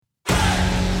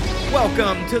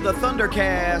Welcome to the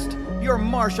Thundercast, your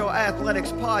Marshall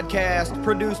Athletics podcast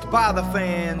produced by the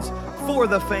fans, for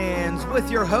the fans, with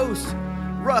your hosts,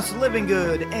 Russ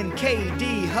Livingood and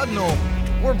KD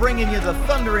Hugnall. We're bringing you the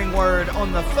thundering word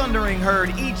on the thundering herd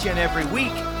each and every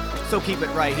week, so keep it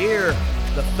right here.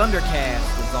 The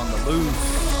Thundercast is on the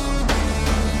loose.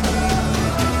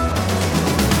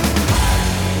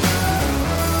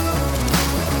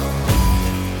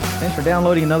 Thanks for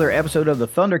downloading another episode of the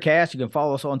Thundercast. You can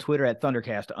follow us on Twitter at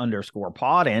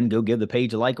Thundercast_pod and go give the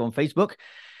page a like on Facebook.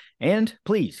 And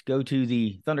please go to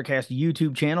the Thundercast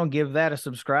YouTube channel, give that a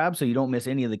subscribe so you don't miss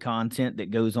any of the content that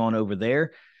goes on over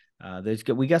there.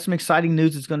 We got some exciting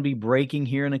news that's going to be breaking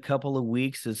here in a couple of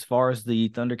weeks as far as the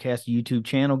Thundercast YouTube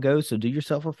channel goes. So do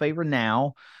yourself a favor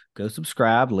now. Go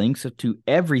subscribe. Links to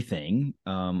everything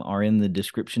are in the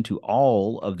description to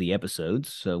all of the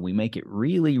episodes. So we make it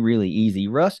really, really easy.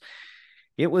 Russ,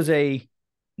 it was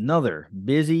another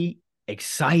busy,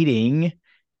 exciting,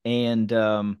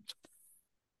 and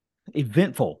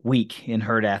eventful week in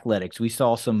herd athletics. We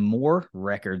saw some more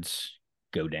records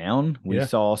go down. We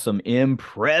saw some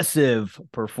impressive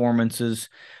performances,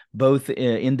 both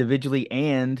individually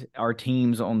and our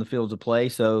teams on the fields of play.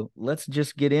 So let's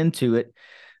just get into it.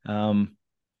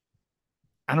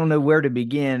 I don't know where to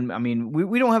begin. I mean,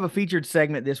 we don't have a featured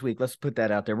segment this week. Let's put that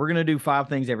out there. We're going to do 5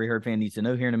 things every herd fan needs to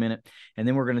know here in a minute, and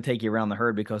then we're going to take you around the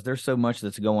herd because there's so much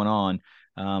that's going on.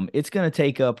 It's going to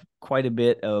take up quite a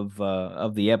bit of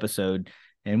the episode,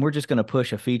 and we're just going to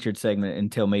push a featured segment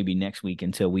until maybe next week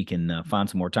until we can find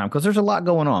some more time because there's a lot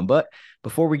going on. But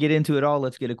before we get into it all,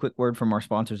 let's get a quick word from our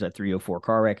sponsors at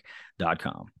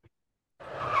 304carwreck.com.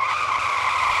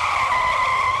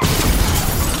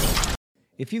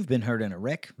 If you've been hurt in a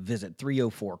wreck, visit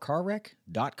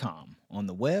 304carwreck.com on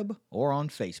the web or on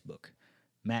Facebook.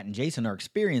 Matt and Jason are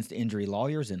experienced injury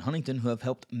lawyers in Huntington who have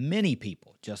helped many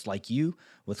people, just like you,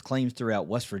 with claims throughout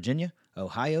West Virginia,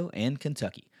 Ohio, and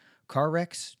Kentucky. Car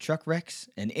wrecks, truck wrecks,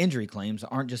 and injury claims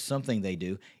aren't just something they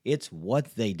do, it's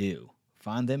what they do.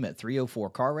 Find them at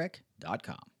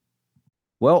 304carwreck.com.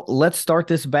 Well, let's start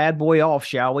this bad boy off,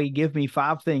 shall we? Give me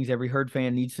 5 things every herd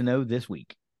fan needs to know this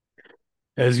week.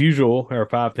 As usual, our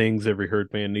 5 things every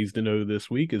herd fan needs to know this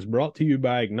week is brought to you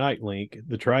by Ignite Link,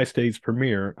 the Tri-State's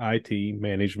premier IT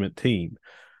management team.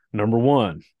 Number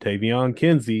 1, Tavion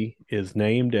Kinsey is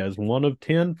named as one of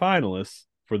 10 finalists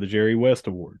for the Jerry West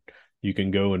Award. You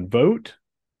can go and vote.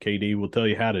 KD will tell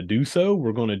you how to do so.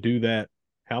 We're going to do that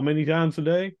how many times a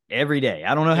day? Every day.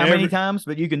 I don't know how many times,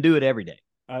 but you can do it every day.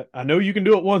 I know you can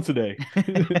do it once a day.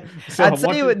 So I'd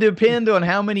say it would depend on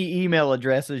how many email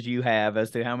addresses you have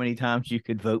as to how many times you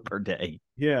could vote per day.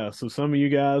 Yeah, so some of you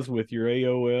guys with your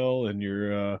AOL and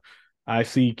your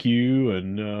ICQ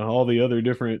and all the other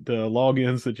different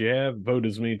logins that you have, vote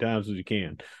as many times as you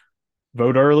can.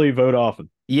 Vote early, vote often.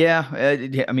 Yeah,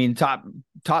 I mean, top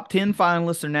 10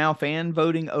 finalists are now fan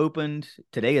voting opened.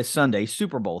 Today is Sunday,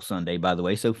 Super Bowl Sunday, by the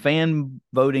way. So fan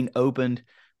voting opened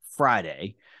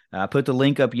Friday. I put the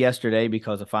link up yesterday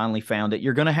because I finally found it.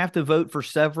 You're going to have to vote for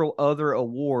several other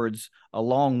awards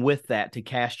along with that to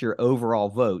cast your overall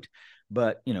vote.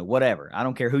 But, whatever. I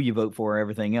don't care who you vote for or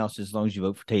everything else, as long as you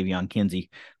vote for Tavion Kinsey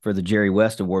for the Jerry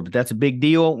West Award. But that's a big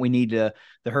deal. We need the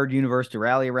herd universe to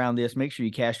rally around this. Make sure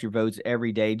you cast your votes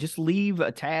every day. Just leave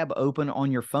a tab open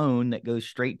on your phone that goes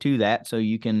straight to that so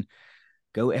you can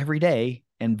go every day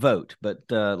and vote. But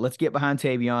let's get behind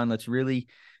Tavion. Let's really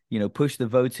push the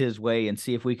votes his way and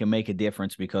see if we can make a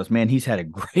difference because, man, he's had a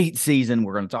great season.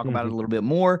 We're going to talk about it a little bit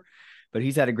more, but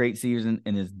he's had a great season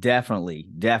and is definitely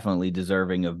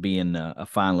deserving of being a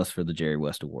finalist for the Jerry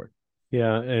West Award.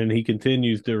 Yeah, and he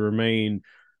continues to remain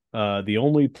the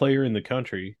only player in the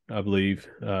country, I believe,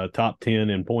 top 10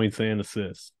 in points and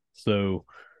assists. So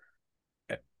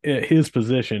at his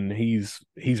position, he's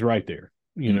right there,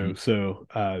 So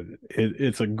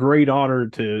it's a great honor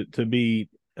to be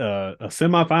a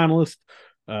semifinalist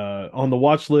on the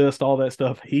watch list, all that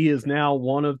stuff. He is now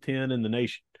one of 10 in the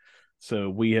nation.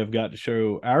 So we have got to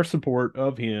show our support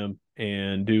of him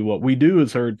and do what we do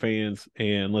as herd fans,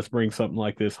 and let's bring something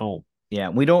like this home. Yeah,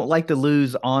 we don't like to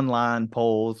lose online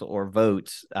polls or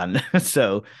votes.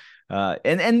 So,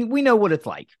 and we know what it's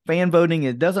like. Fan voting,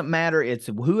 it doesn't matter. It's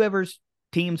whoever's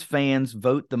team's fans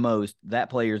vote the most, that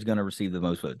player is going to receive the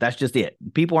most votes. That's just it.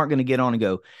 People aren't going to get on and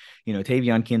go,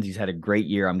 Tavion Kinsey's had a great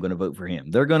year, I'm going to vote for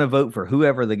him. They're going to vote for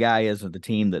whoever the guy is of the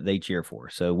team that they cheer for.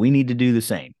 So we need to do the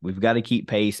same. We've got to keep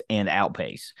pace and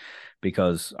outpace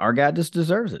because our guy just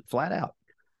deserves it, flat out.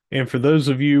 And for those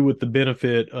of you with the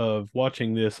benefit of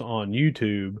watching this on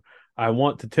YouTube, I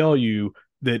want to tell you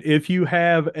that if you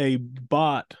have a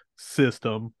bot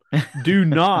system, do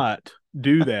not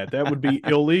do that. That would be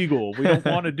illegal. We don't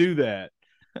want to do that.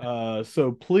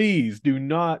 So please do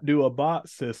not do a bot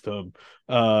system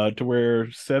to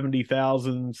where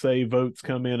 70,000 say votes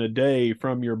come in a day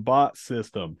from your bot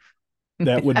system.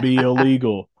 That would be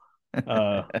illegal.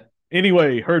 Uh,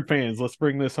 anyway, herd fans, let's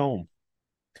bring this home.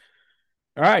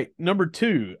 All right, number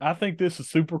 2. I think this is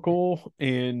super cool,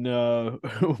 and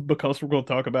because we're going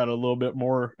to talk about it a little bit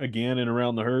more again and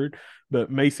around the herd.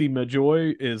 But Macy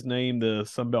Majoy is named the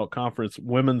Sunbelt Conference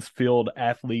Women's Field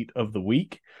Athlete of the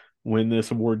Week. When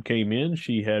this award came in,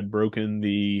 she had broken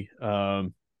the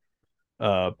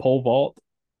pole vault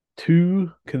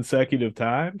 2 consecutive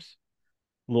times.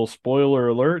 Little spoiler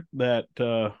alert, that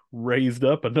raised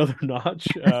up another notch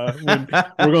when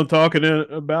we're going to talk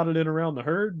about it in around the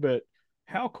herd. But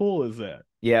how cool is that?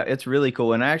 Yeah, it's really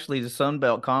cool. And actually, the Sun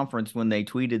Belt Conference, when they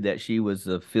tweeted that she was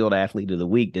the Field Athlete of the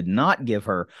Week, did not give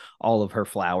her all of her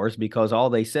flowers, because all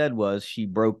they said was she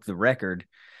broke the record.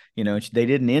 They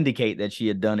didn't indicate that she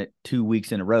had done it 2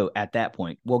 weeks in a row at that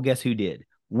point. Well, guess who did?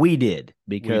 We did,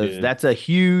 because that's a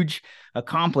huge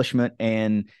accomplishment,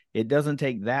 and it doesn't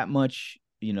take that much,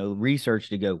 research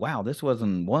to go, wow, this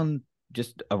wasn't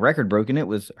just a record broken. It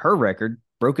was her record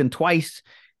broken twice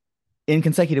in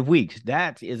consecutive weeks.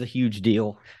 That is a huge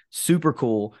deal. Super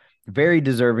cool. Very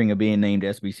deserving of being named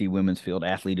SBC Women's Field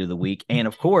Athlete of the Week. And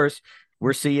of course,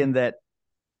 we're seeing that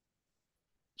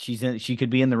she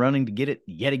could be in the running to get it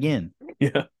yet again.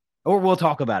 Yeah. Or we'll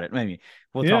talk about it. Maybe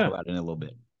we'll talk about it in a little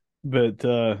bit.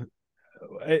 But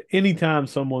anytime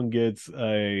someone gets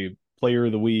a Player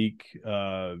of the Week,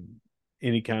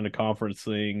 any kind of conference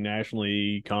thing,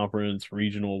 nationally, conference,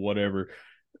 regional, whatever,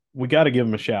 we got to give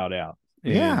them a shout out.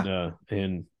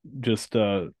 And just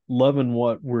loving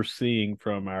what we're seeing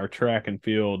from our track and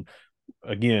field.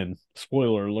 Again,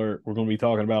 spoiler alert, we're going to be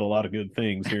talking about a lot of good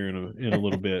things here in a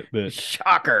little bit. But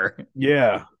shocker.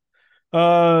 Yeah.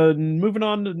 Moving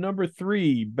on to number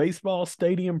 3, baseball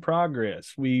stadium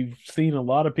progress. We've seen a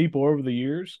lot of people over the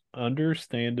years,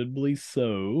 understandably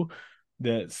so,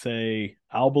 that say,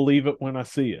 I'll believe it when I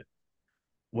see it.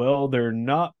 Well, they're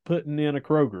not putting in a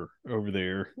Kroger over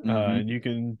there. And you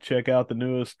can check out the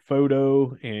newest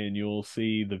photo and you'll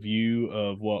see the view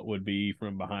of what would be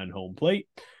from behind home plate.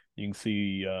 You can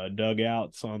see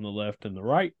dugouts on the left and the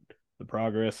right, the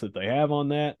progress that they have on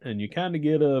that. And you kind of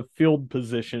get a field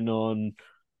position on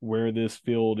where this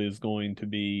field is going to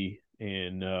be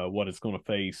and what it's going to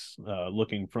face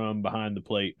looking from behind the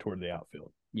plate toward the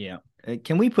outfield. Yeah.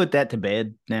 Can we put that to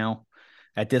bed now?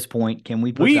 At this point, can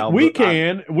we put we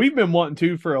can. We've been wanting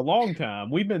to for a long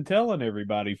time. We've been telling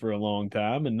everybody for a long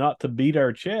time, and not to beat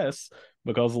our chests,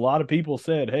 because a lot of people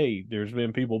said, hey, there's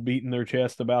been people beating their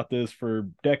chest about this for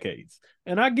decades.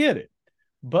 And I get it.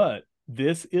 But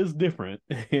this is different.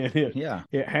 And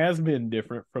it has been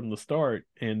different from the start.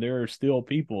 And there are still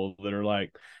people that are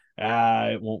like,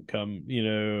 it won't come,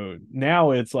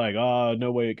 now it's like,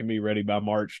 no way it can be ready by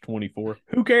March 24th.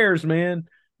 Who cares, man?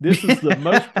 This is the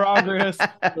most progress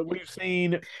that we've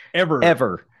seen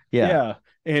ever. Yeah.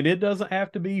 And it doesn't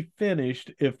have to be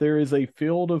finished if there is a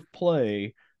field of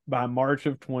play by March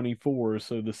of 24,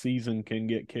 so the season can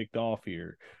get kicked off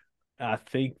here. I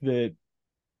think that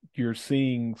you're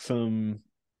seeing some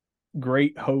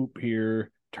great hope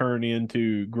here turn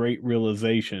into great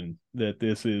realization that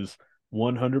this is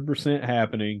 100%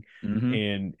 happening,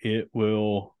 and it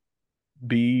will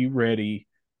be ready.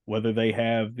 Whether they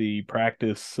have the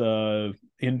practice,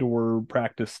 indoor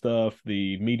practice stuff,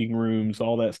 the meeting rooms,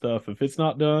 all that stuff, if it's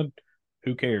not done,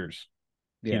 who cares?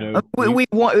 Yeah, we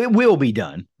want it will be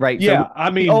done, right? Yeah,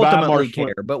 so we ultimately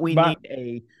care, but we need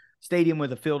a stadium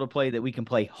with a field of play that we can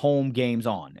play home games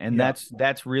on, and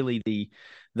that's really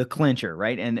the clincher,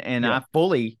 right? And I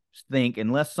fully think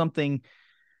unless something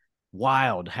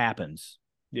wild happens,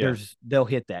 they'll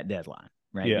hit that deadline.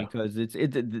 Right. Yeah. Because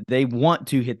they want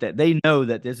to hit that. They know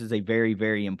that this is a very,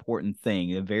 very important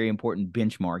thing, a very important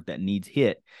benchmark that needs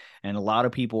hit. And a lot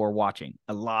of people are watching.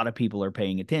 A lot of people are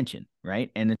paying attention.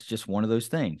 Right. And it's just one of those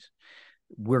things.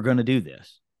 We're going to do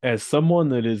this. As someone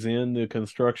that is in the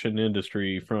construction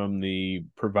industry from the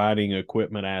providing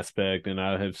equipment aspect, and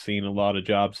I have seen a lot of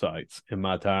job sites in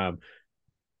my time,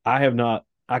 I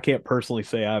can't personally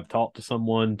say I've talked to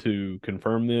someone to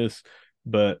confirm this,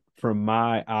 but from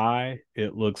my eye,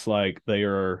 it looks like they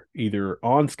are either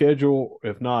on schedule,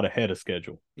 if not ahead of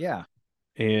schedule. Yeah.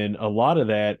 And a lot of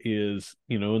that is,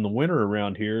 in the winter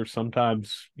around here,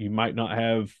 sometimes you might not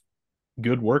have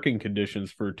good working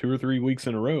conditions for 2 or 3 weeks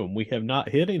in a row. And we have not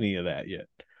hit any of that yet.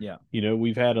 Yeah.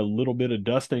 We've had a little bit of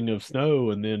dusting of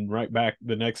snow, and then right back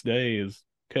the next day is,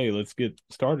 okay, let's get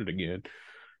started again.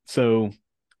 So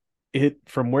it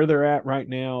from where they're at right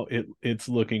now, it's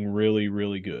looking really,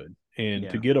 really good. And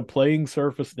to Yeah. get a playing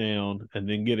surface down and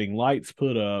then getting lights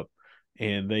put up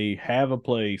and they have a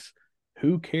place,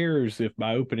 who cares if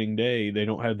by opening day they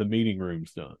don't have the meeting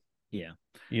rooms done? Yeah.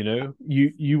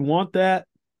 You want that.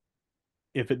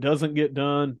 If it doesn't get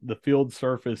done, the field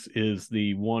surface is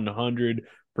the 100%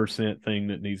 thing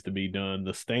that needs to be done.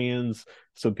 The stands,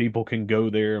 so people can go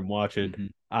there and watch it. Hmm.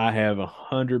 I have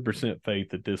 100%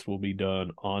 faith that this will be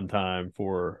done on time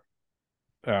for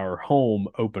our home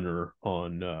opener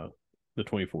on the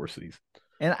 24 season.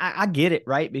 And I get it,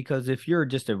 right? Because if you're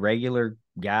just a regular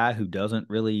guy who doesn't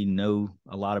really know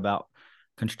a lot about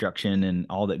construction and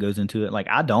all that goes into it, like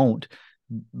I don't,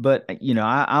 but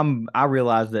I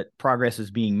realize that progress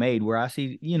is being made where I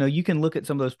see, you can look at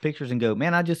some of those pictures and go,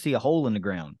 man, I just see a hole in the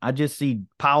ground. I just see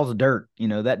piles of dirt.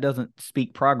 That doesn't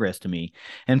speak progress to me.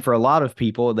 And for a lot of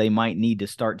people, they might need to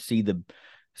start seeing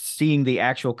the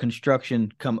actual construction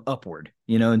come upward,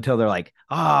 until they're like,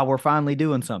 we're finally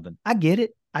doing something. I get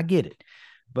it. I get it.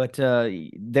 But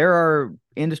there are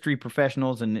industry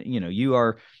professionals, and you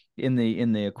are in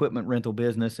the equipment rental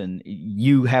business, and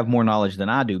you have more knowledge than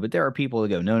I do. But there are people that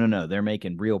go, no, no, no, they're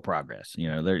making real progress.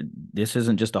 This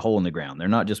isn't just a hole in the ground. They're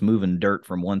not just moving dirt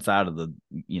from one side of the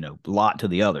lot to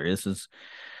the other.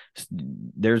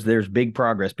 There's big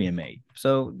progress being made.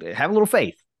 So have a little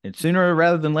faith, and sooner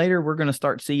rather than later, we're going to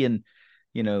start seeing,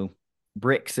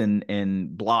 bricks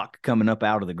and block coming up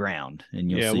out of the ground, and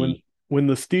you'll Yeah, see. when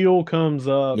the steel comes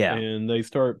up Yeah. and they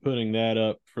start putting that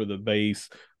up for the base.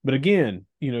 But again,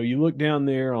 you look down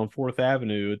there on Fourth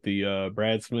Avenue at the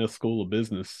Brad Smith School of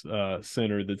Business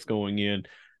Center that's going in.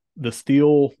 The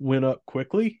steel went up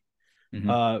quickly,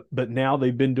 Mm-hmm. but now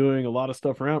they've been doing a lot of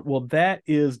stuff around. Well, that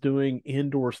is doing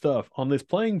indoor stuff on this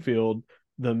playing field.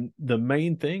 The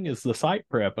main thing is the site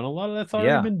prep, and a lot of that's already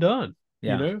Yeah. been done. You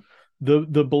Yeah. know,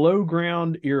 the below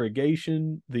ground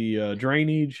irrigation, the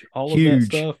drainage, all of that Huge.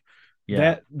 stuff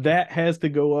Yeah. that has to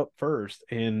go up first.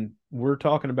 And we're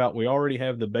talking about, we already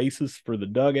have the basis for the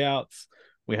dugouts,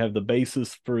 we have the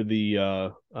basis for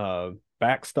the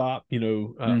backstop,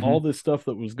 Mm-hmm. all this stuff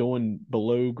that was going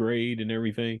below grade and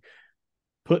everything.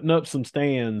 Putting up some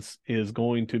stands is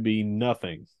going to be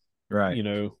nothing. Right.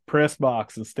 Press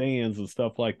box and stands and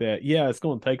stuff like that, yeah, it's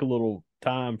going to take a little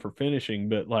time for finishing,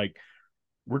 but like,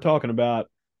 we're talking about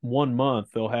 1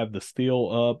 month they'll have the steel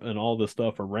up and all the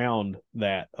stuff around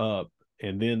that up,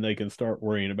 and then they can start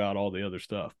worrying about all the other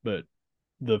stuff. But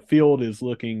the field is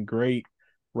looking great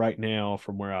right now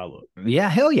from where I look. Yeah,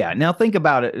 hell yeah. Now think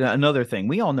about it. Another thing,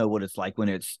 we all know what it's like when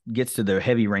it gets to the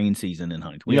heavy rain season in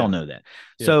Huntington. We all Yeah, know that.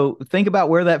 yeah, So think about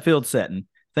where that field's setting.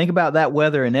 Think about that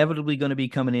weather inevitably going to be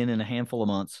coming in a handful of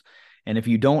months. And if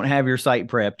you don't have your site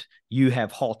prepped, you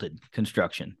have halted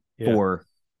construction yeah, for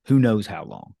who knows how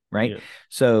long, right? yeah.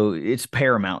 So it's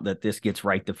paramount that this gets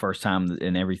right the first time,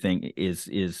 and everything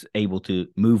is able to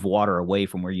move water away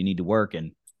from where you need to work.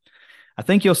 And I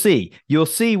think you'll see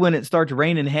when it starts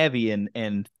raining heavy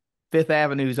and Fifth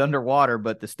Avenue's underwater,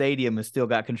 but the stadium has still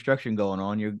got construction going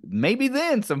on. Maybe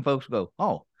then some folks go,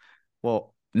 oh,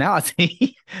 well, now I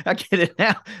see, I get it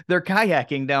now. They're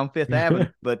kayaking down Fifth Avenue,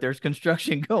 but there's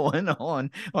construction going on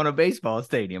a baseball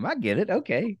stadium. I get it.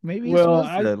 Okay, maybe this Well,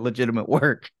 was legitimate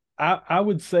work. I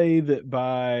would say that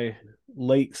by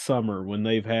late summer, when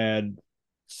they've had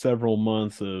several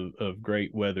months of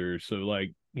great weather, so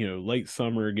like, late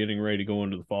summer getting ready to go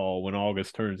into the fall, when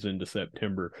August turns into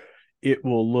September, it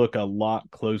will look a lot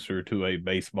closer to a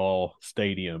baseball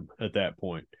stadium at that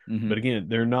point. Mm-hmm. But again,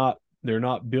 they're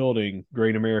not building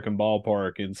Great American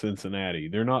Ballpark in Cincinnati.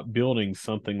 They're not building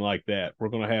something like that. We're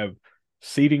going to have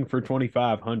seating for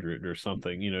 2,500 or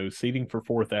something, seating for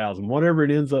 4,000, whatever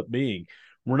it ends up being.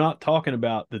 We're not talking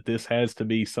about that this has to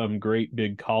be some great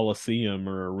big coliseum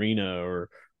or arena or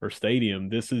stadium.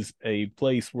 This is a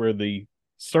place where the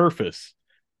surface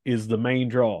is the main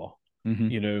draw. Mm-hmm.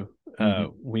 You know,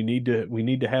 Mm-hmm. we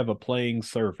need to have a playing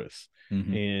surface,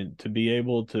 Mm-hmm. and to be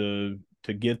able to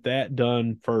get that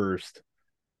done first,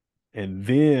 and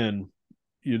then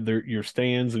your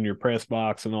stands and your press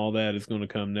box and all that is going to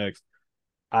come next.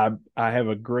 I have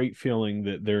a great feeling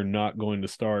that they're not going to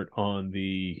start on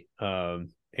the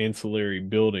ancillary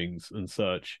buildings and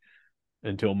such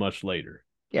until much later.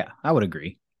 Yeah, I would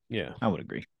agree. Yeah, I would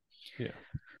agree. yeah.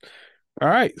 All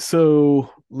right,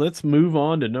 so let's move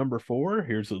on to number 4.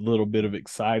 Here's a little bit of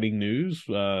exciting news.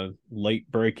 Late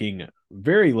breaking,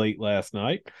 very late last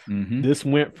night. Mm-hmm. This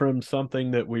went from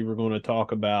something that we were going to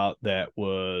talk about that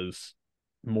was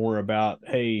more about,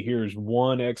 hey, here's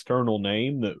one external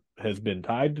name that has been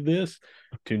tied to this,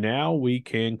 to now we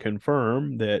can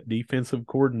confirm that defensive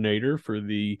coordinator for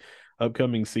the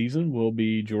upcoming season will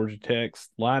be Georgia Tech's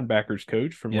linebackers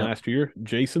coach from Yep. last year,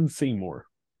 Jason Seymour.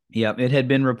 Yep. It had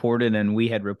been reported, and we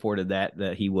had reported that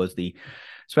he was the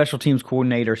special teams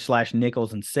coordinator /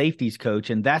 nickels and safeties coach.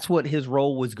 And that's what his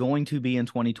role was going to be in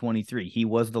 2023. He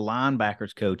was the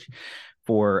linebackers coach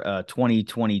for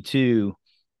 2022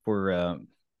 for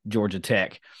Georgia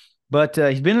Tech. But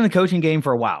he's been in the coaching game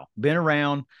for a while, been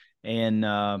around, and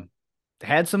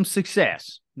had some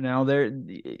success. Now,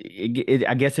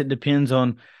 I guess it depends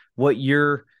on what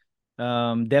your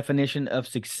definition of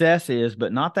success is,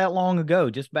 but not that long ago,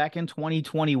 just back in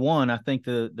 2021, I think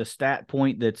the stat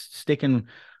point that's sticking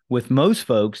with most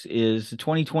folks is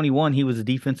 2021. He was a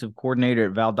defensive coordinator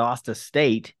at Valdosta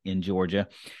State in Georgia,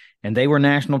 and they were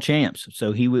national champs.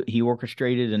 So he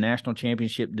orchestrated a national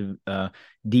championship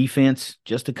defense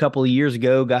just a couple of years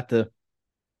ago. Got the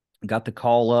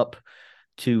call up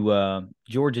to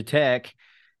Georgia Tech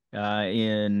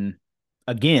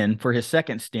again for his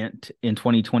second stint in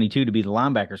 2022 to be the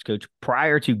linebackers coach.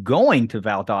 Prior to going to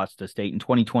Valdosta State in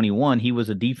 2021, he was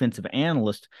a defensive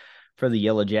analyst for the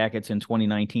Yellow Jackets in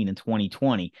 2019 and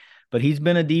 2020. But he's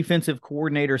been a defensive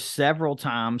coordinator several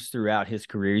times throughout his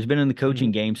career. He's been in the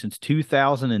coaching game since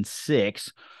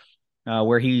 2006,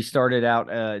 where he started out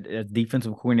as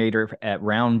defensive coordinator at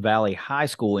Round Valley High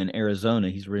School in Arizona.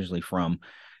 He's originally from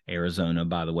Arizona,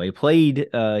 by the way. Played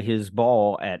his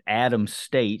ball at Adams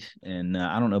State. And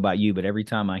I don't know about you, but every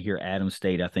time I hear Adams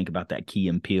State, I think about that Key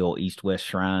and Peele East-West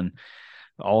Shrine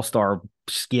all-star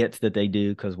skits that they do,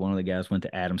 because one of the guys went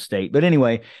to Adams State. But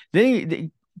anyway,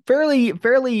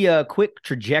 fairly quick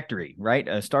trajectory,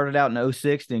 right? Started out in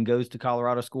 06, then goes to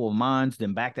Colorado School of Mines,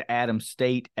 then back to Adams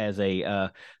State as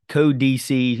a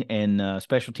co-DC and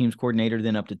special teams coordinator,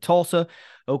 then up to Tulsa,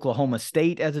 Oklahoma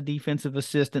State as a defensive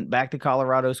assistant, back to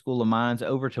Colorado School of Mines,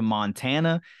 over to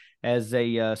Montana as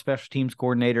a special teams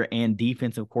coordinator and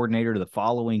defensive coordinator the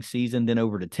following season, then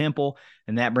over to Temple.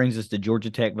 And that brings us to Georgia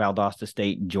Tech, Valdosta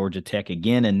State, and Georgia Tech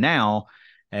again. And now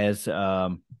as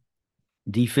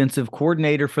defensive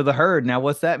coordinator for the Herd. Now,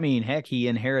 what's that mean? Heck, he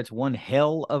inherits one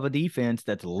hell of a defense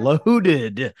that's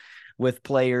loaded with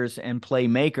players and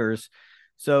playmakers.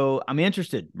 So I'm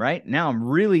interested, right? Now I'm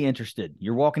really interested.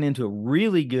 You're walking into a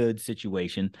really good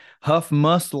situation. Huff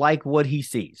must like what he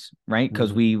sees, right?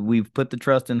 Because we've put the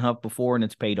trust in Huff before, and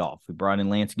it's paid off. We brought in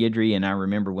Lance Guidry, and I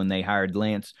remember when they hired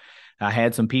Lance, I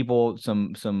had some people,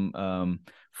 some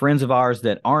friends of ours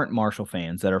that aren't Marshall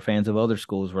fans, that are fans of other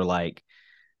schools, were like,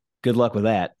 good luck with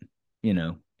that,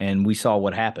 and we saw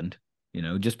what happened,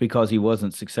 just because he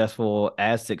wasn't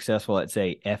as successful at,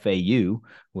 say, FAU,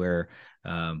 where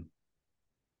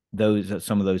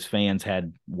some of those fans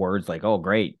had words like, oh,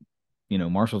 great,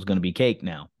 Marshall's going to be cake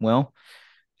now. Well,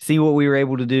 see what we were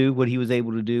able to do, what he was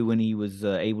able to do when he was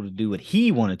able to do what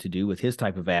he wanted to do with his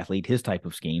type of athlete, his type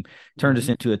of scheme, turned us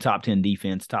into a top 10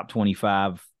 defense, top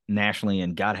 25 nationally.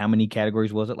 And God, how many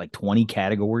categories was it? Like 20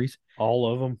 categories?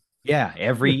 All of them. Yeah,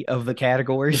 every of the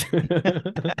categories.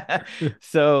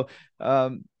 So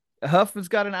Huff has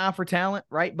got an eye for talent,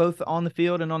 right? Both on the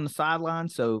field and on the sideline.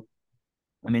 So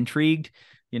I'm intrigued.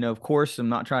 Of course, I'm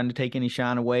not trying to take any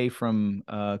shine away from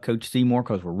Coach Seymour,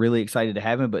 because we're really excited to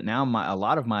have him. But now a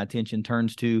lot of my attention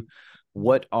turns to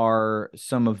what are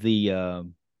some of the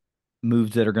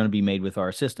moves that are going to be made with our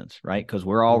assistants, right? Because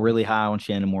we're all really high on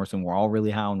Shannon Morrison. We're all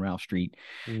really high on Ralph Street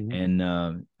and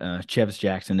Chevis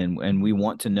Jackson. And we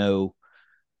want to know,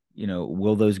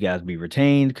 will those guys be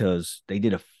retained? Because they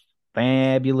did a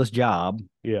fabulous job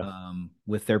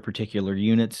with their particular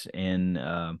units.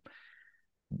 And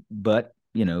but,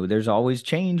 there's always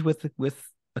change with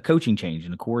a coaching change,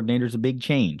 and a coordinator's a big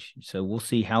change. So we'll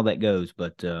see how that goes.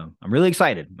 But I'm really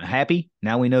excited. I'm happy.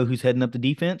 Now we know who's heading up the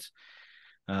defense.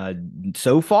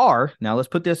 So far, now let's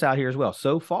put this out here as well.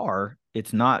 So far,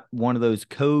 it's not one of those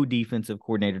co-defensive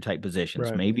coordinator type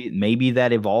positions. Right. Maybe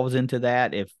that evolves into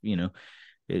that if,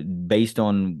 based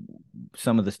on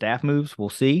some of the staff moves, we'll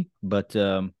see. But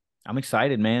I'm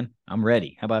excited, man. I'm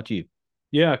ready. How about you?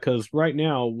 Yeah, because right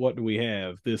now, what do we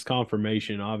have? This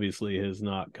confirmation obviously has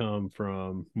not come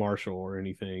from Marshall or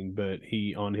anything, but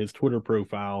he, on his Twitter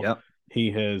profile,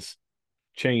 he has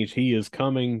changed. He is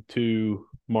coming to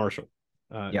Marshall.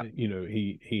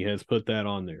 He has put that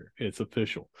on there. It's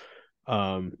official.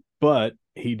 But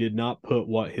he did not put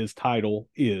what his title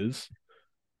is.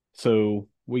 So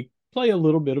we play a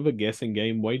little bit of a guessing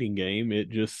game, waiting game. It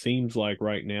just seems like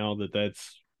right now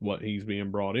that's what he's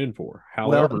being brought in for.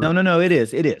 However, no, it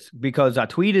is because I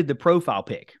tweeted the profile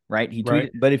pic, right? He tweeted,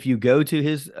 right. But if you go to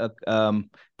his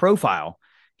profile,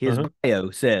 his bio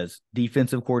says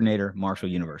defensive coordinator, Marshall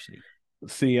University.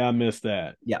 See, I missed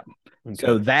that. Yeah. Okay.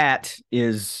 So that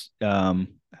is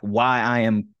why I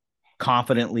am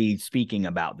confidently speaking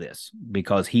about this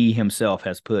because he himself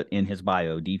has put in his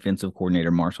bio defensive coordinator,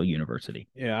 Marshall University.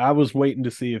 Yeah, I was waiting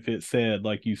to see if it said,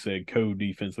 like you said,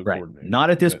 co-defensive Right. coordinator.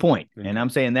 Not at this But point. okay. And I'm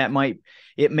saying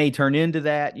it may turn into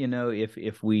that,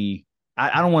 if we,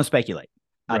 I don't want to speculate.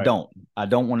 Right. I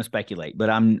don't want to speculate,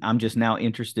 but I'm just now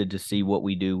interested to see what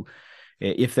we do,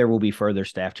 if there will be further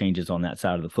staff changes on that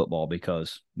side of the football,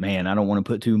 because man, I don't want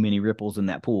to put too many ripples in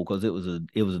that pool, because it was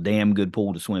a damn good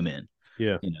pool to swim in.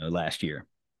 Yeah. Last year.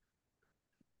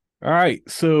 All right.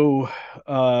 So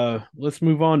let's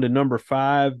move on to number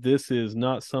 5. This is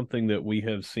not something that we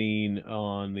have seen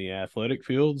on the athletic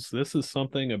fields. This is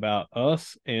something about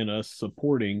us and us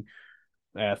supporting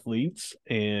athletes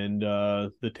and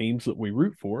the teams that we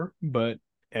root for. But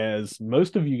as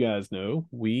most of you guys know,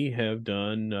 we have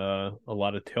done a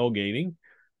lot of tailgating.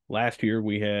 Last year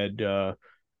we had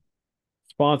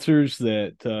sponsors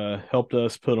that helped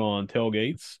us put on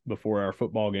tailgates before our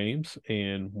football games,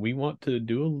 and we want to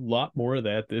do a lot more of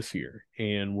that this year.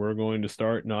 And we're going to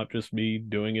start not just be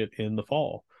doing it in the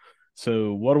fall.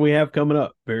 So what do we have coming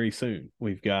up very soon?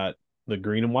 We've got the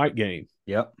green and white game.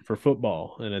 Yep. For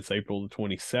football, and it's April the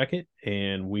 22nd,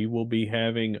 and we will be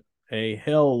having a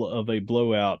hell of a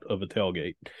blowout of a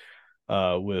tailgate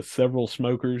with several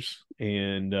smokers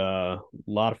and a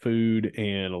lot of food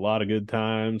and a lot of good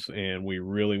times, and we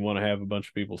really want to have a bunch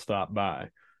of people stop by.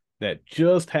 That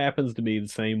just happens to be the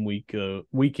same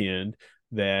weekend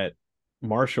that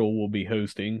Marshall will be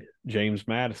hosting James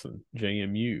Madison,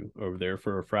 JMU, over there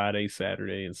for a Friday,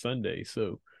 Saturday, and Sunday.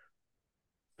 So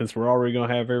since we're already going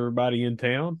to have everybody in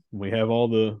town, we have all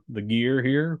the gear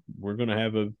here, we're going to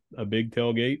have a big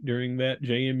tailgate during that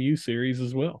JMU series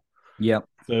as well. Yep.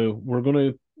 So we're going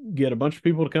to get a bunch of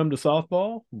people to come to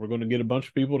softball. We're going to get a bunch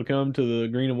of people to come to the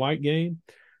green and white game.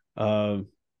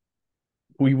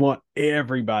 We want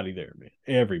everybody there, man.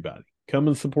 Everybody. Come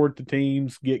and support the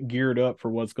teams, get geared up for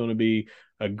what's going to be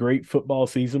a great football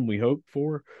season, we hope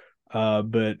for.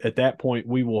 But at that point,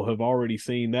 we will have already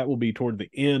seen that will be toward the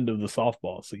end of the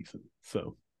softball season.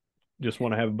 So just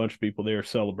want to have a bunch of people there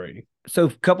celebrating. So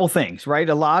a couple things, right?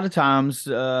 A lot of times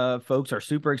folks are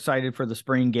super excited for the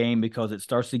spring game because it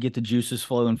starts to get the juices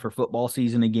flowing for football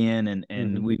season again.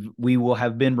 And we will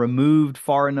have been removed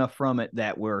far enough from it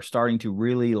that we're starting to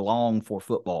really long for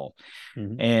football.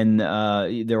 And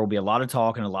there will be a lot of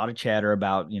talk and a lot of chatter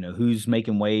about, who's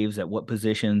making waves at what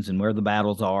positions and where the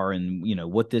battles are and,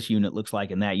 what this unit looks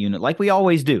like in that unit, like we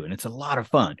always do. And it's a lot of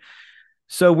fun.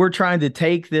 So we're trying to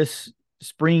take this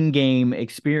spring game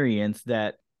experience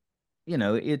that,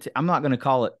 I'm not going to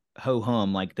call it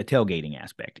ho-hum like the tailgating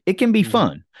aspect. It can be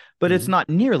fun, but it's not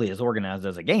nearly as organized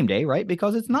as a game day, right?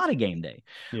 Because it's not a game day.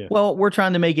 Yeah. Well, we're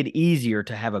trying to make it easier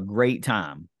to have a great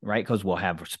time, right? Because we'll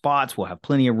have spots, we'll have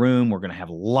plenty of room, we're going to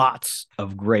have lots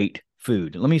of great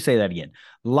food. Let me say that again.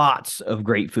 Lots of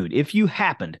great food. If you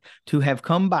happened to have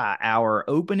come by our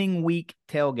opening week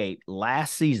tailgate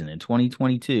last season in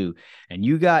 2022, and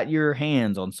you got your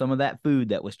hands on some of that food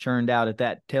that was churned out at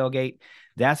that tailgate,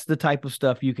 that's the type of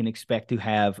stuff you can expect to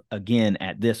have again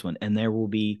at this one. And there will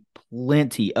be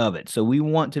plenty of it. So we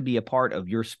want to be a part of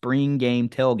your spring game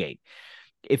tailgate.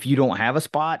 If you don't have a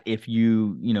spot, if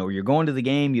you're going to the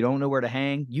game, you don't know where to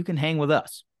hang, you can hang with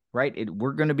us, right?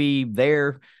 We're going to be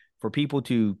there for people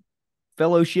to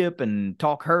fellowship and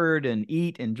talk herd and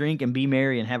eat and drink and be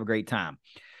merry and have a great time.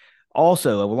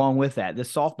 Also, along with that,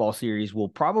 this softball series will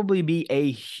probably be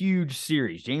a huge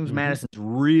series. James Madison's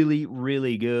really,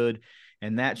 really good.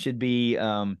 And that should be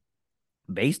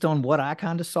based on what I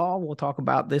kind of saw. We'll talk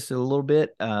about this a little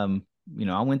bit. I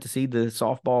went to see the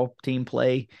softball team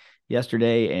play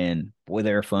yesterday, and boy,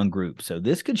 they're a fun group. So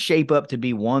this could shape up to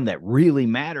be one that really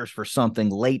matters for something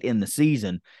late in the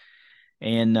season.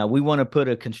 And we want to put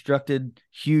a constructed,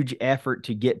 huge effort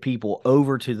to get people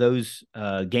over to those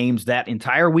games that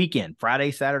entire weekend,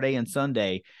 Friday, Saturday, and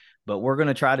Sunday. But we're going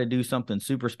to try to do something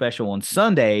super special on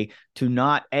Sunday to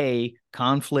not A,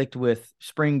 conflict with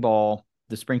spring ball,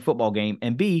 the spring football game,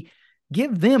 and B,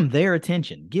 give them their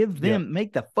attention. Give them,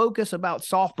 make the focus about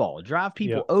softball. Drive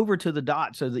people over to the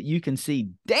dot so that you can see,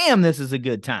 damn, this is a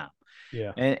good time.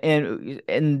 Yeah.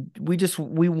 And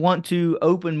we want to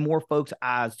open more folks'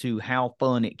 eyes to how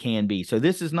fun it can be. So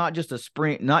this is not just a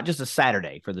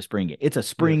Saturday for the spring game. It's a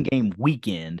spring game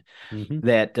weekend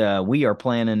that we are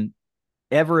planning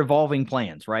ever evolving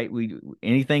plans, right?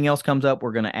 Anything else comes up,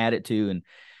 we're going to add it to.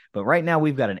 But right now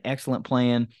we've got an excellent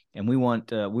plan, and we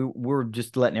want, we're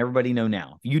just letting everybody know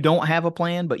now. If you don't have a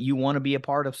plan, but you want to be a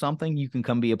part of something, you can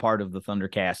come be a part of the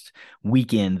Thundercast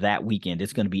weekend that weekend.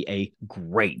 It's going to be a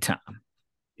great time.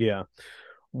 Yeah.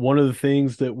 One of the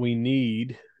things that we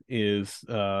need is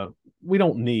we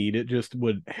don't need it, just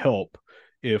would help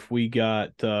if we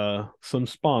got some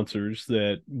sponsors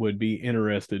that would be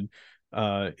interested.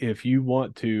 If you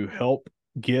want to help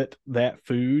get that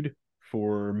food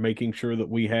for making sure that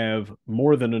we have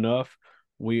more than enough,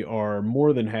 we are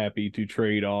more than happy to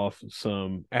trade off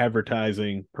some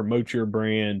advertising, promote your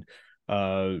brand,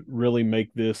 really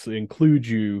make this include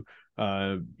you.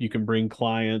 You can bring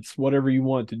clients, whatever you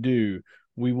want to do.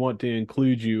 We want to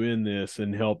include you in this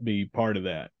and help be part of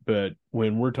that. But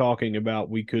when we're talking about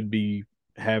we could be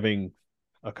having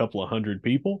a couple of hundred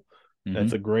people,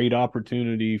 that's a great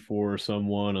opportunity for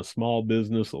someone, a small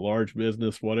business, a large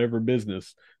business, whatever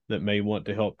business that may want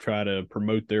to help try to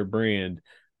promote their brand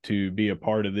to be a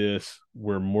part of this.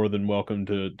 We're more than welcome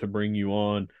to bring you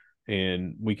on,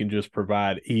 and we can just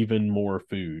provide even more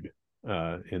food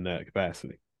in that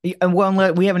capacity. And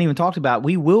well, we haven't even talked about,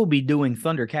 we will be doing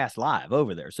Thundercast live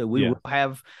over there. So we will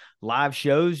have live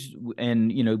shows,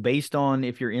 and, based on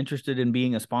if you're interested in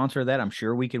being a sponsor of that, I'm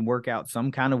sure we can work out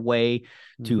some kind of way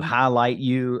to highlight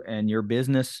you and your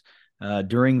business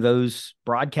during those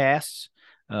broadcasts.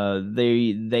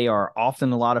 They are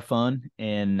often a lot of fun,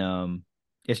 and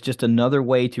it's just another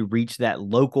way to reach that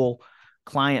local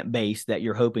client base that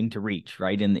you're hoping to reach,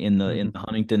 right? In the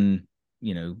Huntington,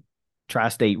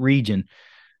 tri-state region.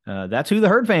 That's who the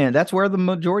herd fan, that's where the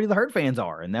majority of the herd fans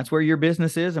are. And that's where your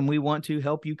business is. And we want to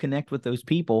help you connect with those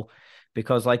people,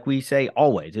 because like we say,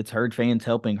 always, it's herd fans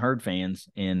helping herd fans.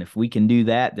 And if we can do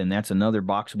that, then that's another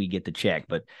box we get to check.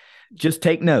 But just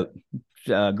take note,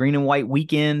 green and white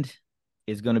weekend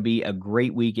is going to be a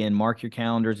great weekend. Mark your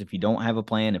calendars. If you don't have a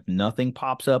plan, if nothing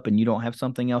pops up and you don't have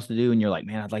something else to do and you're like,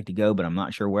 man, I'd like to go, but I'm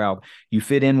not sure where you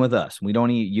fit in with us. You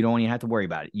don't even have to worry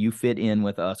about it. You fit in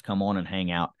with us. Come on and hang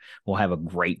out. We'll have a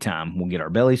great time. We'll get our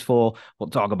bellies full. We'll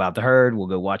talk about the herd. We'll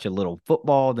go watch a little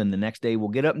football. Then the next day we'll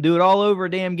get up and do it all over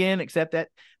again, except at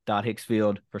Dot Hicks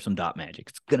Field for some dot magic.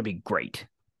 It's going to be great.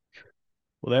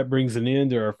 Well, that brings an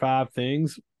end to our 5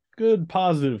 things. Good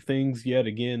positive things yet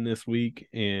again this week.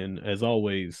 And as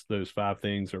always, those 5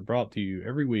 things are brought to you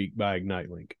every week by Ignite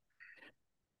Link,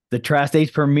 the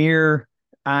Tri-State's premier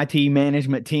IT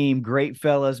management team. Great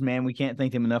fellas, man. We can't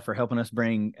thank them enough for helping us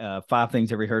bring 5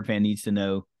 things every herd fan needs to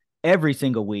know every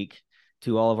single week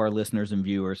to all of our listeners and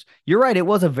viewers. You're right. It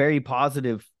was a very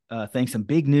positive thing. Some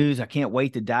big news. I can't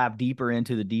wait to dive deeper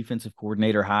into the defensive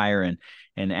coordinator hire.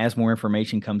 And as more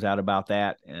information comes out about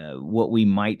that, what we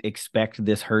might expect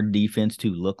this herd defense to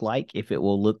look like, if it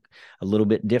will look a little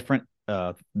bit different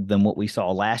than what we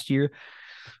saw last year.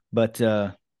 But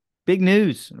big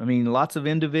news. I mean, lots of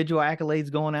individual accolades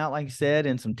going out, like you said,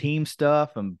 and some team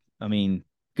stuff. I mean,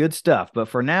 good stuff. But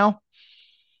for now,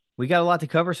 we got a lot to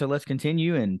cover, so let's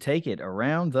continue and take it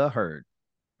around the herd.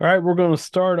 All right, we're going to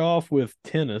start off with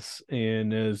tennis.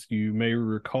 And as you may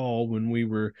recall, when we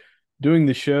were doing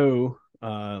the show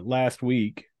last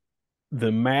week,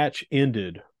 the match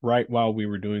ended right while we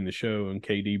were doing the show, and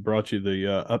KD brought you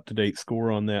the up-to-date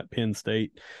score on that Penn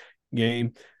State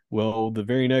game. Well, the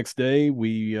very next day,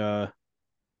 we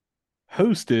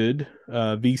hosted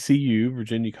VCU,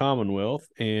 Virginia Commonwealth,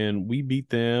 and we beat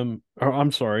them.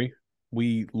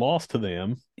 We lost to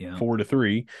them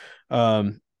 4-3.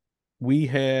 We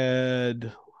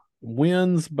had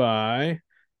wins by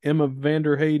Emma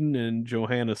Vanderhayden and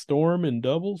Johanna Strom in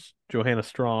doubles.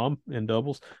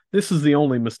 This is the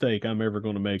only mistake I'm ever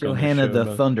going to make Johanna on this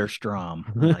show. the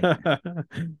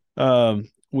Thunderstrom.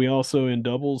 We also in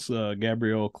doubles,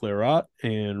 Gabrielle Clarat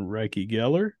and Reiki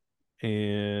Geller.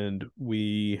 And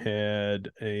we had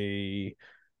a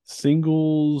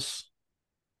singles,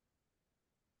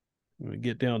 we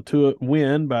get down to it,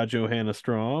 win by Johanna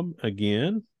Strom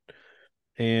again,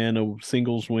 and a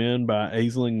singles win by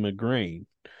Aisling McGrain.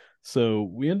 So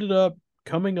we ended up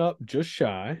coming up just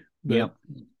shy, but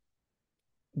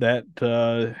that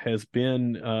has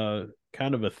been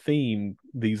kind of a theme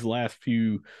these last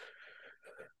few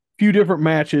different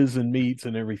matches and meets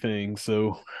and everything.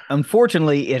 So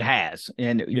unfortunately it has.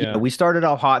 And we started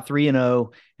off hot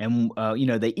 3-0, and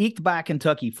they eked back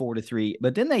Kentucky 4-3,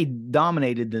 but then they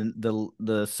dominated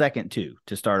the second 2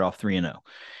 to start off 3-0.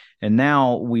 And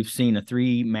now we've seen a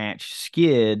 3-match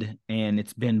skid, and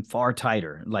it's been far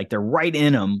tighter. Like, they're right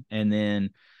in them, and then,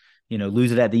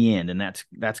 lose it at the end. And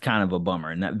that's kind of a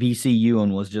bummer. And that VCU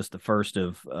one was just the first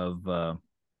of a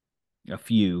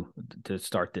few to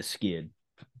start this skid.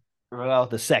 Well,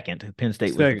 the second. Penn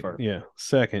State was the first. Yeah,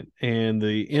 second. And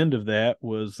the end of that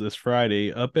was this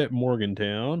Friday up at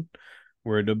Morgantown,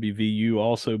 where WVU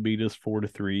also beat us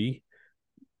 4-3.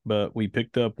 But we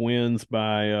picked up wins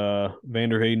by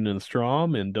Vanderhayden and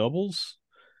Strom in doubles.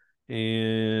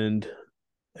 And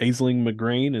Aisling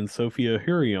McGrain and Sophia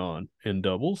Hurion in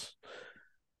doubles.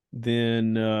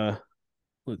 Then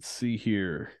let's see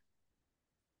here.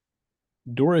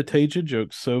 Doroteja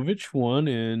Joksovic won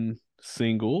in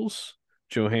singles.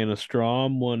 Johanna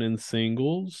Strom won in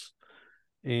singles.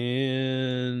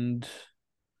 And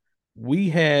we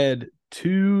had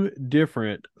two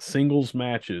different singles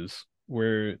matches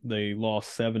where they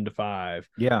lost 7-5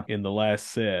 Yeah. in the last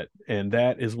set. And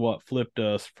that is what flipped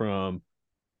us from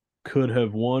could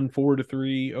have won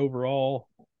 4-3 overall,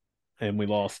 and we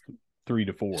lost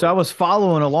 3-4. So I was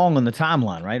following along on the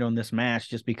timeline, right, on this match,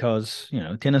 just because,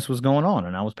 tennis was going on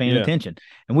and I was paying attention.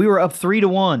 And we were up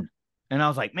 3-1. And I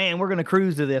was like, man, we're going to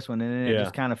cruise to this one. And then it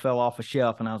just kind of fell off a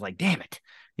shelf. And I was like, damn it.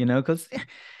 Because,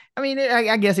 I mean,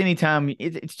 I guess anytime,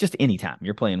 it's just anytime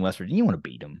you're playing West Virginia, you want to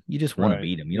beat them. You just want to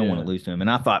beat them. You don't want to lose to them.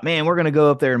 And I thought, man, we're going to go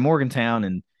up there in Morgantown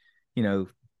and,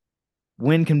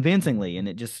 win convincingly. And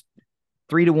it just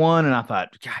 3-1, and I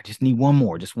thought, God, just need one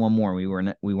more. We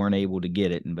weren't able to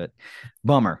get it, but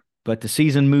bummer. But the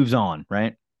season moves on,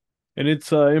 right? And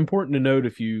it's important to note,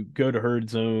 if you go to Herd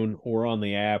Zone or on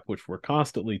the app, which we're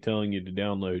constantly telling you to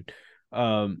download,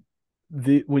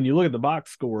 when you look at the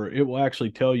box score, it will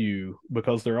actually tell you,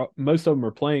 because most of them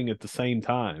are playing at the same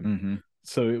time. Mm-hmm.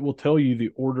 So it will tell you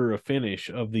the order of finish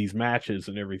of these matches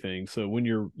and everything. So when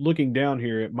you're looking down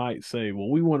here, it might say, well,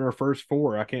 we won our first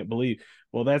 4. I can't believe.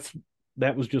 Well,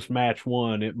 that was just match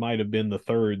 1. It might have been the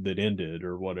third that ended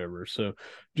or whatever. So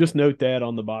just note that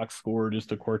on the box score,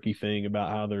 just a quirky thing about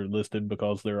how they're listed,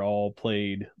 because they're all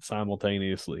played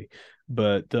simultaneously.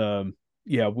 But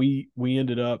we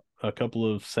ended up a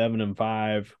couple of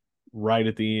 7-5 right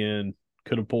at the end.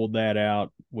 Could have pulled that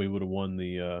out. We would have won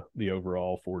the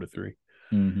overall 4-3.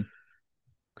 Mm-hmm.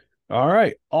 All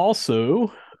right.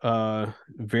 Also,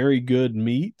 very good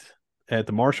meet at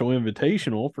the Marshall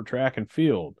Invitational for track and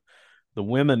field. The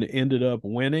women ended up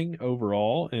winning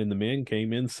overall, and the men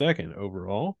came in second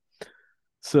overall.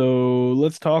 So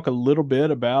let's talk a little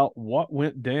bit about what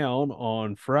went down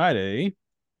on Friday.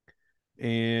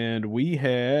 And we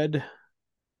had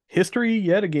history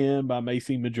yet again by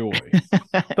Macy Majoy.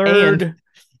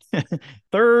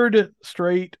 Third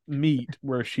straight meet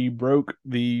where she broke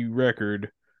the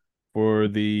record for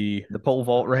the pole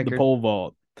vault record. The pole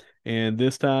vault. And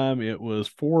this time it was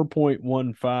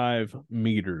 4.15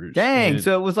 meters. Dang,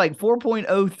 so it was like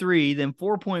 4.03, then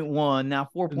 4.1, now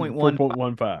 4.1.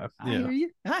 4.15. Yeah.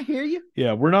 I hear you.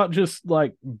 Yeah, we're not just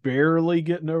like barely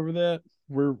getting over that.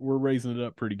 We're raising it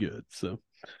up pretty good. So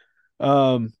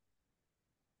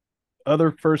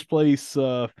other first place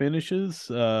finishes,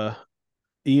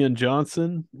 Ian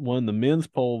Johnson won the men's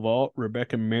pole vault,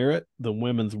 Rebecca Merritt the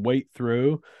women's weight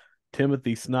throw,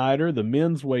 Timothy Snyder the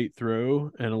men's weight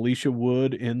throw, and Alicia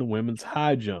Wood in the women's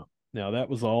high jump. Now that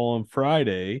was all on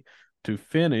Friday. To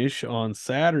finish on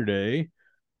Saturday,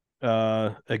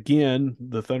 again,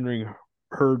 the Thundering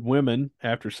Herd women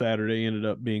after Saturday ended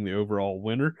up being the overall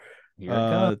winner.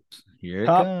 Here it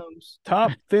comes.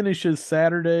 Top finishes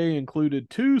Saturday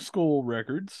included 2 school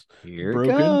records. Here it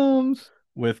comes.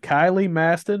 With Kylie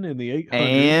Maston in the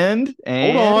 800.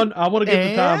 And hold on, I want to get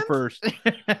the time first.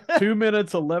 2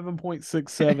 minutes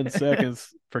 11.67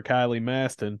 seconds for Kylie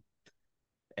Maston.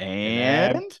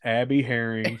 And Abby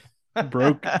Herring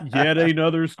broke yet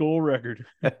another school record.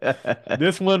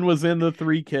 This one was in the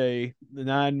 3K,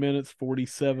 9 minutes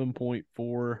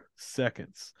 47.4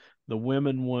 seconds. The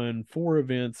women won 4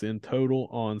 events in total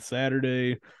on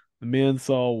Saturday. The men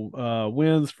saw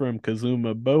wins from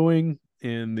Kazuma Boeing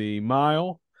in the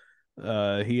mile.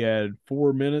 He had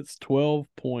 4 minutes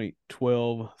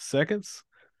 12.12 seconds.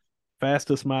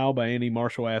 Fastest mile by any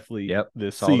Marshall athlete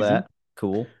this season. That.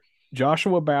 Cool.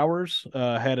 Joshua Bowers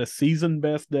had a season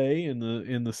best day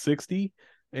in the 60,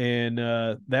 and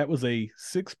that was a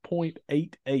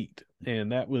 6.88,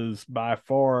 and that was by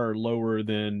far lower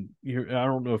than I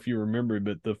don't know if you remember,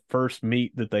 but the first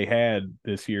meet that they had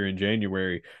this year in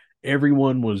January,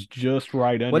 everyone was just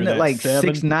right under. Wasn't it like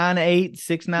 7. 6.98,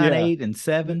 6.98, and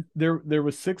 7? There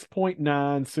was 6.9,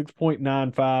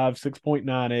 6.95,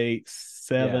 6.98,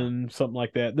 7, something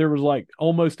like that. There was like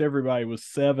almost everybody was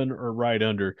 7 or right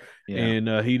under, and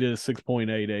he did a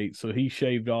 6.88, so he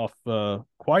shaved off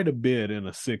quite a bit in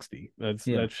a 60.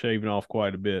 That's shaving off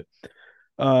quite a bit.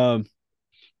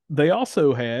 They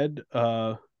also had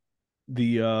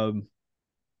the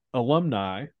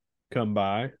alumni come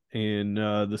by and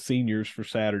the seniors for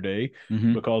Saturday,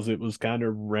 because it was kind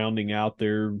of rounding out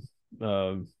their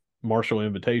Marshall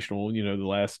Invitational, the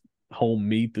last home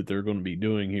meet that they're going to be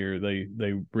doing here.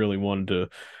 They really wanted to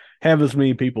have as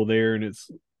many people there, and it's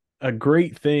a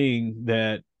great thing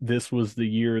that this was the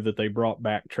year that they brought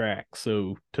back track.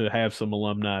 So to have some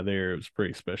alumni there, it was a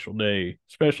pretty special day,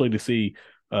 especially to see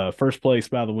first place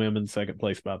by the women, second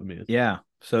place by the men. Yeah.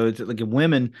 So it's like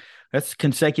women, that's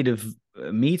consecutive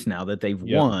meets now that they've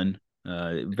Yep. won.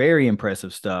 Very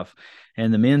impressive stuff.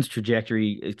 And the men's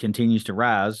trajectory continues to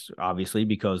rise, obviously,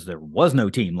 because there was no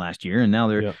team last year, and now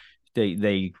Yep.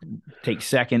 they take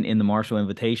second in the Marshall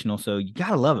Invitational. So you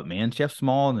gotta love it, man. Jeff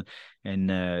Small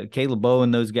and Caleb Bowe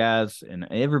and those guys and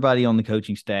everybody on the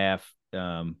coaching staff.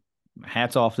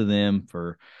 Hats off to them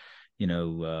for, you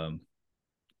know,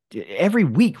 every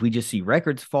week we just see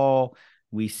records fall.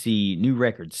 We see new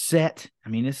records set. I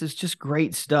mean, this is just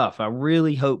great stuff. I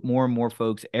really hope more and more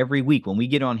folks every week when we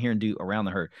get on here and do Around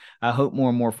the Herd, I hope more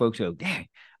and more folks go, dang,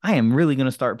 I am really going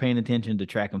to start paying attention to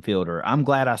track and field, or I'm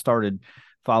glad I started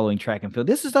following track and field.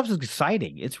 This stuff is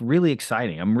exciting. It's really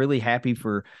exciting. I'm really happy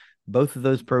for both of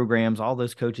those programs, all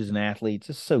those coaches and athletes.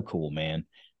 It's so cool, man.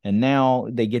 And now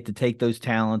they get to take those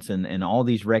talents and all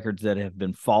these records that have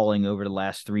been falling over the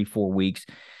last 3-4 weeks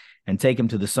and take them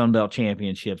to the Sun Belt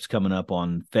Championships coming up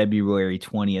on February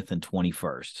 20th and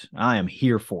 21st. I am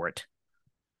here for it.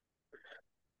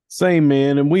 Same,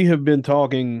 man. And we have been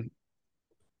talking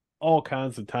all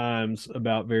kinds of times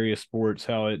about various sports,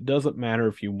 how it doesn't matter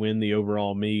if you win the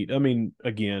overall meet. I mean,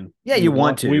 again, yeah, you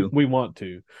want to. We want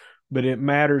to, but it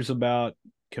matters about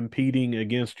competing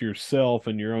against yourself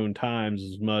and your own times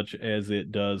as much as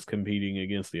it does competing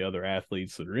against the other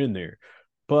athletes that are in there.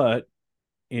 But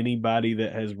anybody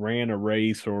that has ran a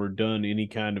race or done any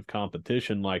kind of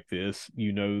competition like this,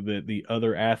 you know that the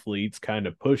other athletes kind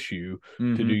of push you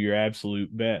to do your absolute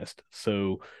best.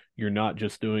 So you're not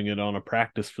just doing it on a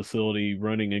practice facility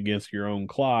running against your own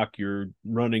clock. You're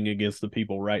running against the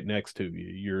people right next to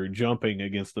you. You're jumping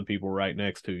against the people right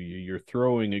next to you. You're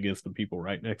throwing against the people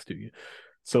right next to you.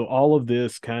 So all of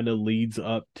this kind of leads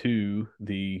up to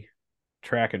the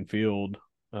track and field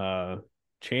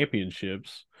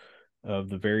championships of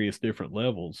the various different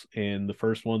levels. And the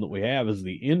first one that we have is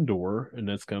the indoor, and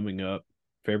that's coming up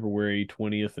February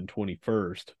 20th and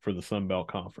 21st for the Sun Belt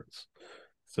Conference.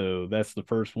 So that's the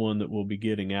first one that we'll be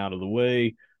getting out of the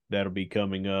way. That'll be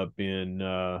coming up in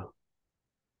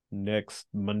next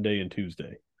Monday and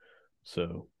Tuesday.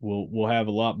 So we'll have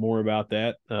a lot more about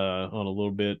that on a little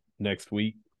bit next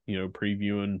week, you know,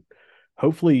 previewing.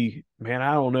 Hopefully, man,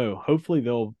 I don't know. Hopefully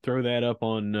they'll throw that up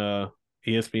on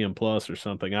ESPN Plus or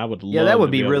something. I would love that would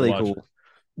to be able to really watch cool.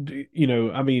 it. You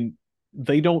know, I mean,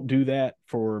 they don't do that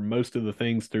for most of the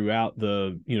things throughout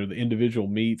the, you know, the individual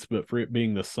meets, but for it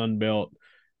being the Sun Belt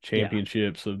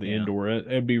championships of the indoor,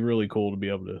 it'd be really cool to be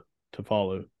able to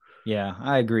follow. Yeah,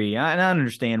 I agree. I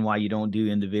understand why you don't do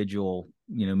individual,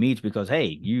 you know, meets, because hey,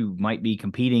 you might be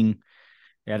competing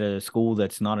at a school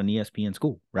that's not an ESPN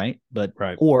school, right? But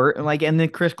or like in the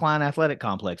Chris Klein Athletic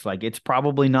Complex, like it's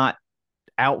probably not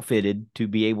outfitted to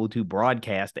be able to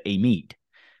broadcast a meet,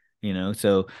 you know.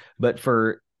 So, but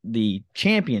for the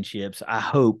championships, I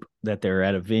hope that they're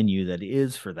at a venue that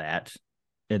is for that,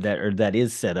 that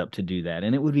is set up to do that.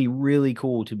 And it would be really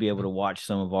cool to be able to watch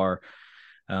some of our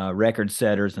record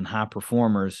setters and high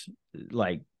performers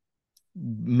like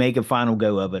make a final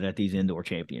go of it at these indoor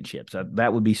championships.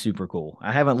 That would be super cool.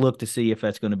 I haven't looked to see if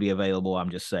that's going to be available. I'm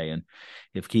just saying,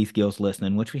 if Keith Gill's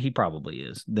listening, which he probably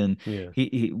is, then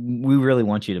we really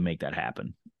want you to make that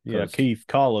happen. Yeah, Keith,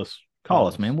 call us,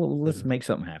 man. Let's make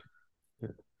something happen.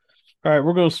 All right,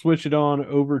 we're going to switch it on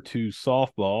over to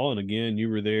softball. And again, you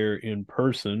were there in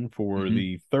person for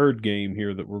the third game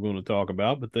here that we're going to talk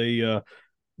about, but they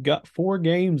got 4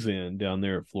 games in down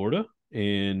there at Florida.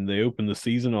 And they opened the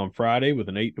season on Friday with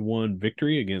an 8-1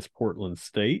 victory against Portland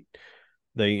State.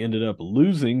 They ended up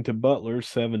losing to Butler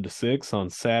 7-6 on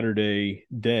Saturday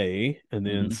day, and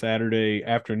then Saturday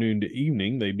afternoon to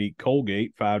evening they beat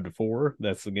Colgate 5-4.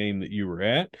 That's the game that you were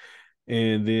at.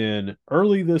 And then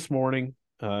early this morning,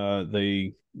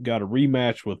 they got a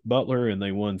rematch with Butler and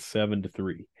they won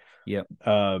 7-3. Yep.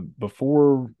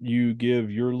 Before you give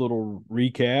your little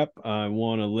recap, I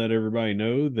want to let everybody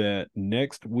know that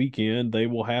next weekend they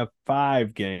will have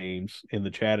 5 games in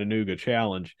the Chattanooga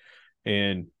Challenge.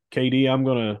 And KD, I'm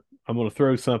gonna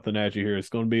throw something at you here. It's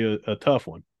going to be a tough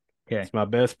one. Okay. It's my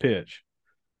best pitch.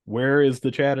 Where is the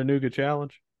Chattanooga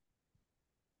Challenge?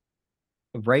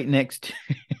 Right next.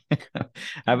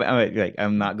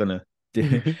 I'm not gonna.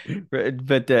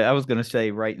 But I was going to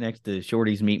say right next to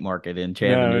Shorty's Meat Market in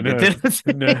Chattanooga,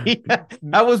 Tennessee.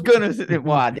 I was going to.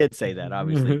 Well, I did say that,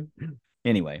 obviously.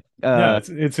 Anyway, no,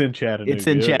 it's in Chattanooga. It's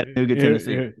in Chattanooga,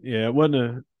 Tennessee. Yeah, it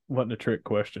wasn't wasn't a trick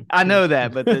question. I know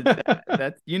that, but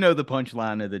that you know the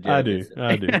punchline of the I joke do. is.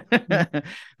 I do.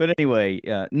 But anyway,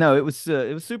 no, it was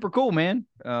super cool, man.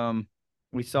 We um,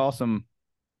 saw them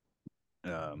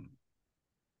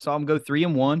go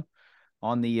 3-1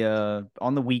 on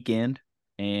the weekend,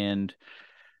 and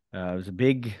it was a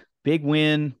big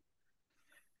win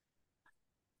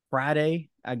Friday,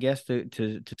 I guess,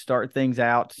 to start things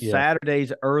out. Yeah.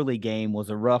 Saturday's early game was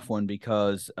a rough one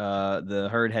because the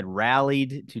Herd had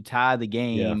rallied to tie the Yeah.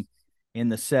 game in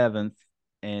the seventh,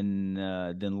 and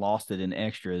then lost it in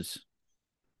extras.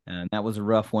 And that was a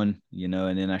rough one, you know.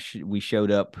 And then we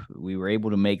showed up. We were able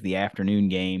to make the afternoon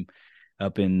game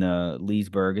up in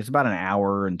Leesburg. It's about an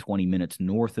hour and 20 minutes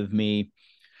north of me.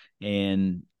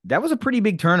 And that was a pretty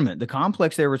big tournament. The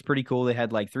complex there was pretty cool. They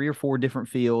had like 3 or 4 different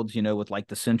fields, you know, with like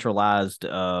the centralized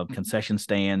concession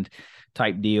stand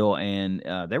type deal. And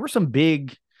there were some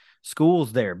big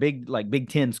schools there, Big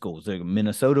Ten schools.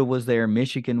 Minnesota was there,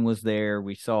 Michigan was there.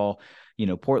 We saw, you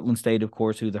know, Portland State, of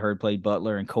course, who the Herd played,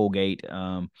 Butler and Colgate.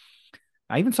 I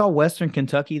even saw Western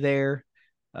Kentucky there.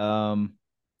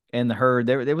 And the Herd,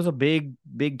 there was a big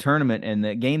tournament. And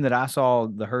the game that I saw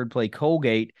the Herd play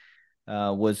Colgate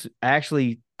was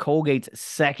actually Colgate's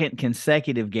second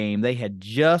consecutive game. They had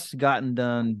just gotten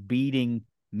done beating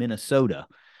Minnesota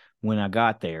when I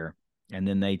got there, and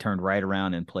then they turned right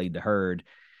around and played the Herd.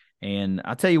 And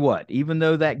I'll tell you what, even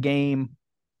though that game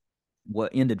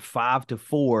ended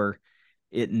 5-4,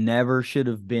 it never should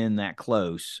have been that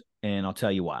close, and I'll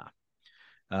tell you why.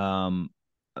 Um,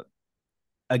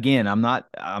 Again, I'm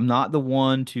not the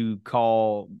one to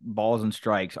call balls and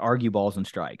strikes, argue balls and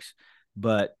strikes,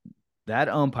 but that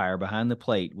umpire behind the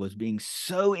plate was being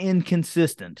so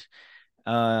inconsistent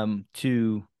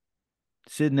to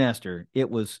Sid Nestor. It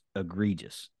was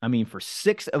egregious. I mean, for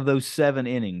 6 of those 7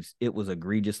 innings, it was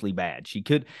egregiously bad. She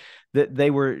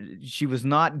was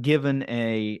not given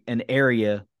an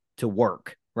area to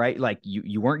work, right? Like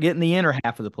you weren't getting the inner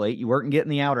half of the plate. You weren't getting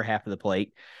the outer half of the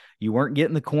plate. You weren't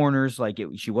getting the corners.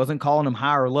 She wasn't calling them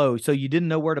high or low. So you didn't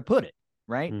know where to put it.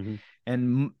 Right. Mm-hmm.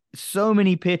 And so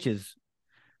many pitches.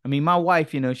 I mean, my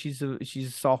wife, you know, she's a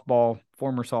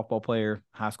former softball player,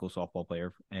 high school softball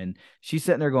player. And she's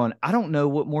sitting there going, I don't know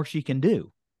what more she can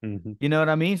do. Mm-hmm. You know what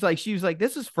I mean? It's like, she was like,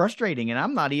 this is frustrating. And I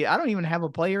don't even have a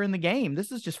player in the game.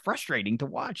 This is just frustrating to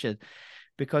watch it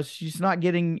because she's not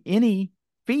getting any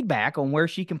feedback on where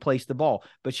she can place the ball,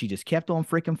 but she just kept on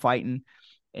freaking fighting.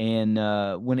 And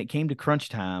when it came to crunch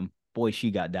time, boy,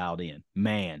 she got dialed in.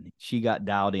 Man, she got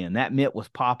dialed in. That mitt was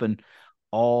popping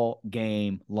all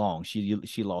game long.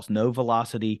 She lost no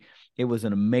velocity. It was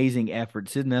an amazing effort.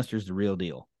 Sid Nestor's the real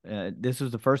deal. This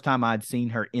was the first time I'd seen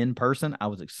her in person. I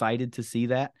was excited to see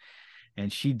that, and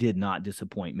she did not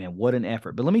disappoint. Man, what an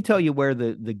effort. But let me tell you where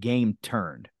the game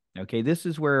turned. Okay, this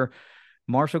is where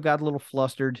Marshall got a little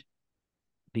flustered,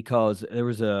 because there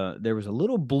was a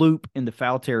little bloop in the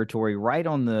foul territory right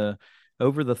on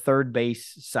over the third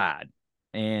base side.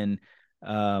 And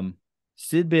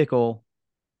Sid Bickle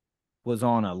was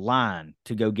on a line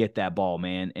to go get that ball,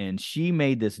 man. And she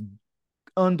made this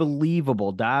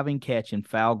unbelievable diving catch in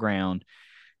foul ground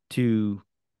to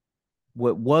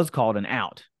what was called an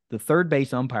out. The third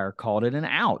base umpire called it an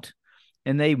out.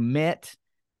 And they met.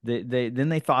 Then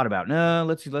they thought about, no,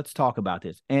 let's talk about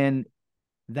this. And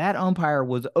that umpire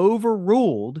was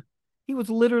overruled. He was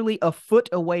literally a foot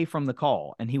away from the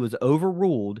call, and he was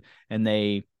overruled, and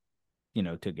they, you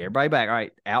know, took everybody back. All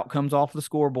right, out comes off the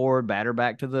scoreboard, batter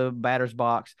back to the batter's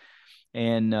box,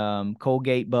 and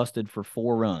Colgate busted for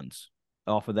 4 runs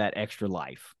off of that extra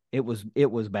life. It was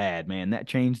bad, man. That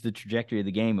changed the trajectory of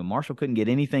the game, and Marshall couldn't get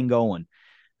anything going.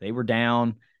 They were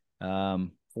down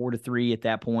 4-3 at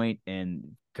that point,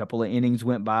 and a couple of innings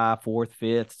went by, 4th,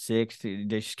 5th, 6th.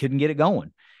 They just couldn't get it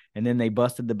going. And then they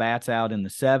busted the bats out in the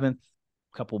 7th,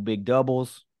 a couple big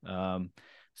doubles, some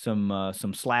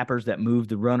slappers that moved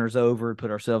the runners over,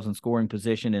 put ourselves in scoring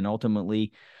position, and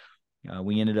ultimately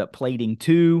we ended up plating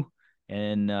 2.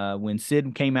 And when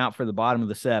Sid came out for the bottom of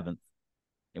the 7th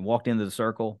and walked into the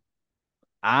circle,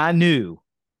 I knew,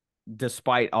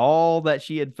 despite all that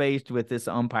she had faced with this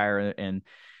umpire and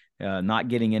not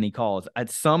getting any calls,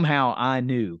 somehow I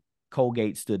knew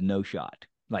Colgate stood no shot.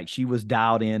 Like, she was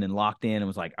dialed in and locked in and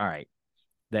was like, all right,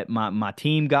 that my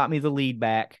team got me the lead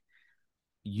back.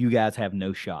 You guys have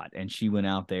no shot. And she went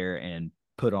out there and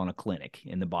put on a clinic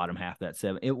in the bottom half of that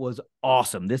 7. It was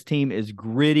awesome. This team is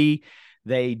gritty.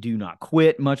 They do not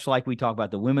quit, much like we talk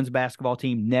about the women's basketball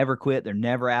team. Never quit. They're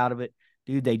never out of it.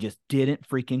 Dude, they just didn't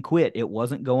freaking quit. It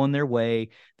wasn't going their way.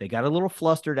 They got a little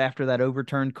flustered after that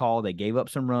overturned call. They gave up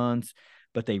some runs,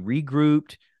 but they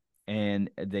regrouped, and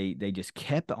they just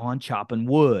kept on chopping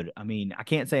wood. I mean, I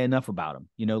can't say enough about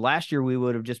them. Last year we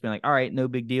would have just been like, all right, no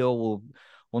big deal.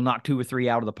 We'll knock 2 or 3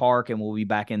 out of the park and we'll be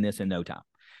back in this in no time.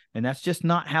 And that's just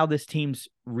not how this team's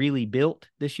really built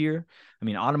this year. I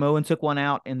mean, Autumn Owen took one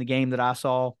out in the game that I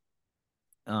saw.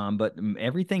 But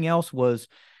everything else was,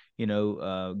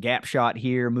 gap shot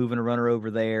here, moving a runner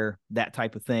over there, that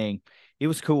type of thing. It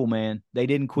was cool, man. They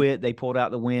didn't quit. They pulled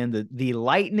out the win. The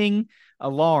lightning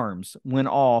alarms went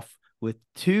off with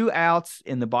 2 outs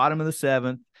in the bottom of the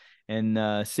 7th.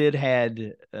 And Sid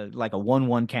had like a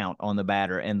 1-1 count on the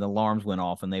batter, and the alarms went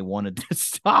off, and they wanted to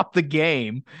stop the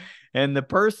game. And the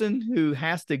person who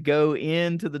has to go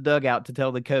into the dugout to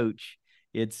tell the coach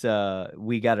it's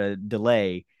we got a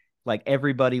delay, like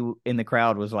everybody in the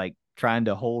crowd was like trying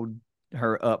to hold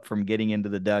her up from getting into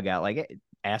the dugout, like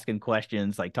asking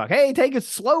questions, like hey, take a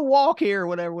slow walk here,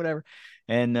 whatever.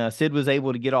 And Sid was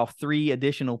able to get off 3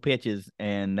 additional pitches,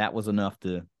 and that was enough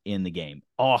to end the game.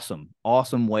 Awesome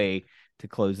way to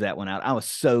close that one out. I was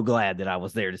so glad that I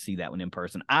was there to see that one in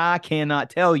person. I cannot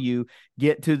tell you,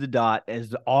 get to the dot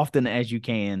as often as you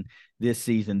can this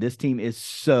season. This team is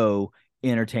so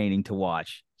entertaining to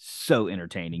watch. So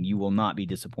entertaining. You will not be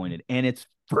disappointed. And it's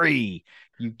free.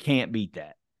 You can't beat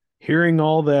that. Hearing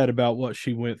all that about what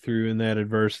she went through in that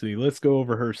adversity, let's go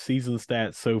over her season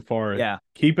stats so far. Yeah.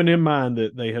 Keeping in mind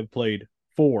that they have played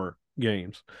 4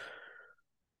 games.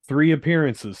 3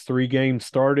 appearances, 3 games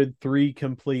started, 3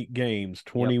 complete games,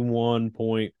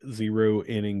 21.0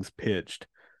 innings pitched.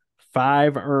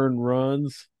 5 earned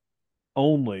runs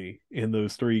only in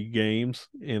those 3 games,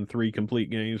 in 3 complete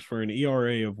games, for an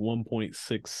ERA of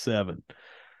 1.67.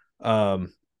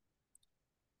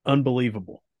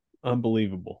 Unbelievable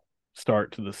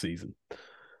start to the season.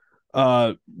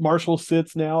 Marshall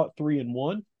sits now at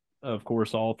 3-1. Of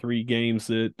course, all 3 games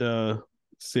that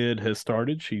Sid has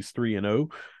started, she's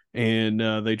 3-0. And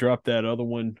they dropped that other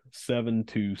one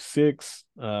 7-6.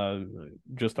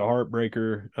 Just a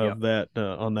heartbreaker of that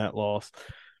on that loss.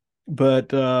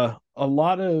 But a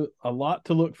lot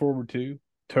to look forward to.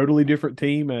 Totally different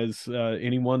team, as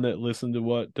anyone that listened to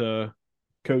what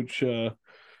Coach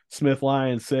Smith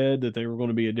Lyon said, that they were going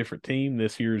to be a different team.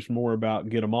 This year's more about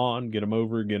get them on, get them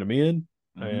over, get them in.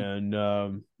 Mm-hmm.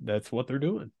 And that's what they're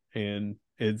doing. And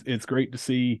it's great to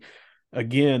see,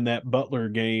 again, that Butler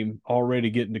game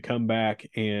already getting to come back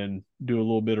and do a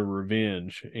little bit of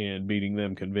revenge and beating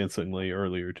them convincingly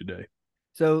earlier today.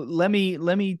 So let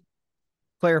me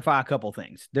clarify a couple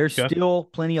things. There's still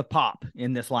plenty of pop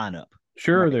in this lineup.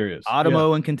 Sure, right? There is. Autumn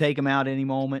Owen can take him out any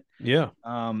moment. Yeah.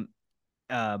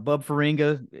 Bub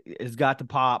Faringa has got to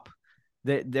pop.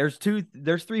 There's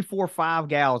 3, 4, 5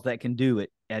 gals that can do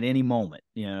it at any moment,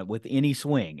 with any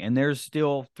swing. And there's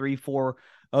still 3, 4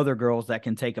 other girls that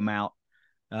can take them out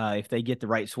if they get the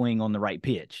right swing on the right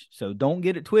pitch. So don't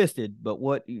get it twisted. But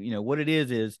what it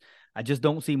is I just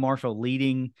don't see Marshall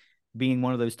being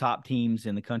one of those top teams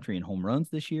in the country in home runs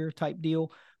this year type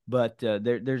deal. But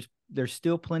there's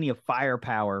still plenty of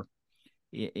firepower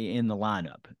in the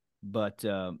lineup. But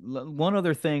one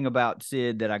other thing about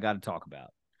Sid that I got to talk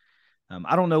about.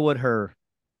 I don't know what her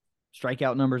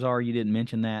strikeout numbers are. You didn't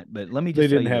mention that, but let me just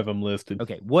They didn't have them listed.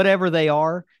 Okay, whatever they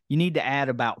are, you need to add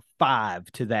about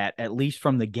 5 to that, at least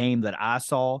from the game that I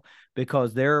saw,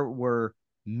 because there were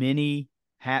many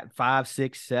 5,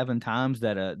 6, 7 times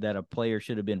that a player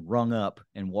should have been rung up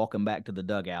and walking back to the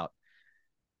dugout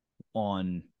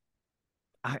on.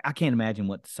 I can't imagine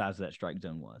what the size of that strike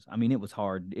zone was. I mean, it was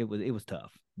hard. It was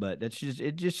tough, but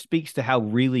it just speaks to how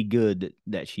really good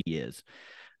that she is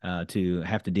to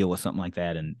have to deal with something like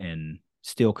that and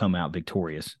still come out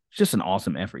victorious. It's just an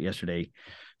awesome effort yesterday.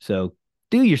 So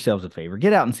do yourselves a favor,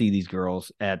 get out and see these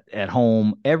girls at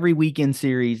home every weekend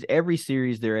series, every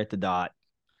series they're at the dot.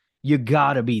 You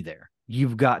gotta be there.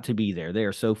 You've got to be there. They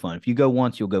are so fun. If you go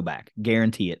once, you'll go back.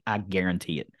 Guarantee it. I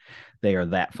guarantee it. They are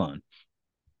that fun.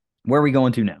 Where are we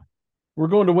going to now? We're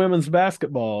going to women's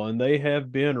basketball, and they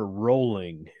have been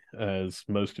rolling. As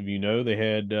most of you know, they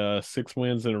had 6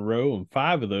 wins in a row, and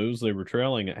 5 of those they were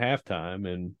trailing at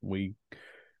halftime. And we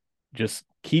just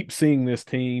keep seeing this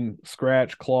team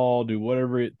scratch, claw, do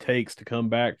whatever it takes to come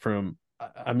back from,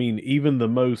 even the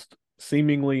most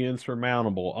seemingly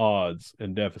insurmountable odds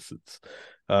and deficits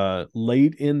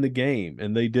late in the game.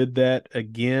 And they did that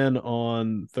again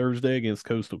on Thursday against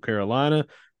Coastal Carolina.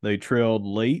 They trailed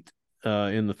late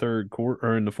in the third quarter,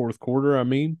 or in the fourth quarter,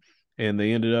 and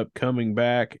they ended up coming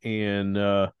back and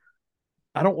I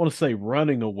don't want to say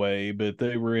running away, but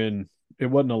they were it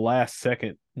wasn't a last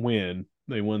second win.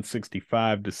 They won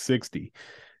 65-60.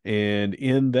 And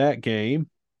in that game,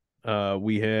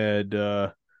 we had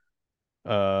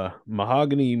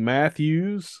Mahogany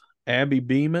Matthews Abby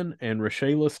Beeman, and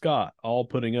Rashayla Scott all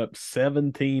putting up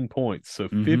 17 points. So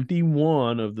Mm-hmm.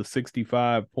 51 of the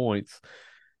 65 points.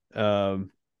 Um,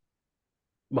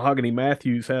 Mahogany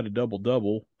Matthews had a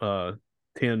double-double,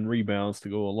 10 rebounds to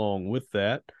go along with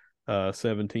that,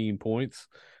 17 points.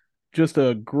 Just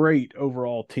a great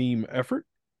overall team effort.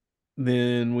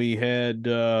 Then we had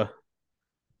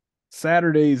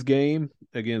Saturday's game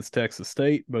against Texas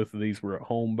State. Both of these were at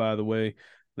home, by the way.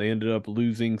 They ended up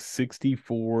losing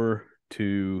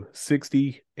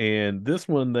 64-60. And this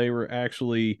one, they were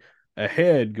actually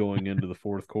ahead going into the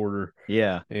fourth quarter,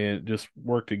 Yeah. and it just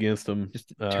worked against them.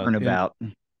 Just turnabout.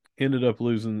 Ended up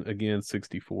losing again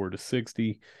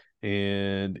 64-60.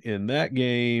 And in that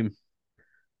game,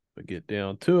 we get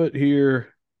down to it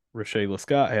here. Rashayla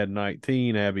Scott had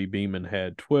 19, Abby Beeman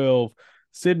had 12,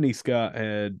 Sydney Scott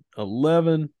had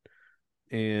 11,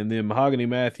 and then Mahogany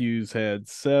Matthews had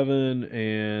 7,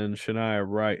 and Shania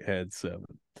Wright had 7.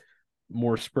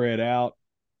 More spread out,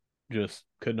 just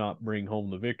could not bring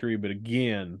home the victory. But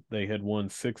again, they had won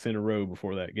 6 in a row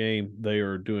before that game. They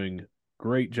are doing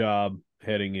great job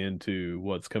heading into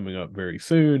what's coming up very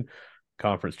soon,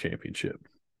 conference championship.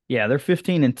 Yeah, they're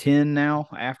 15-10 now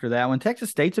after that one. Texas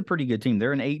State's a pretty good team.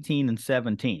 They're an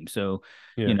 18-7 team. So,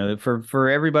 Yeah. for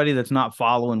everybody that's not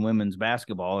following women's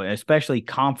basketball, especially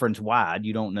conference wide,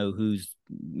 you don't know who's,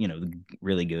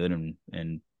 really good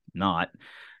and not.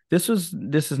 This is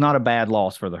not a bad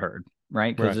loss for the Herd,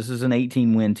 right? Because Right. this is an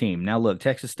 18-win team. Now, look,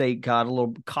 Texas State caught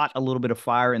a little bit of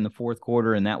fire in the fourth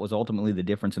quarter, and that was ultimately the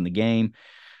difference in the game.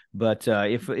 But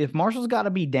if Marshall's got to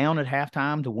be down at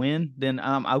halftime to win, then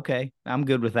okay, I'm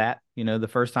good with that. The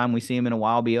first time we see them in a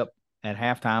while be up at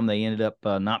halftime, they ended up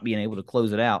not being able to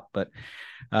close it out. But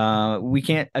we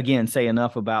can't again say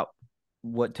enough about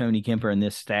what Tony Kemper and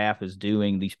this staff is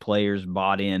doing. These players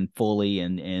bought in fully,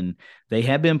 and they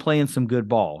have been playing some good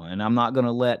ball. And I'm not going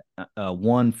to let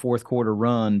one fourth quarter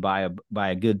run by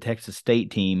a good Texas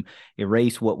State team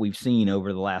erase what we've seen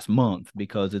over the last month,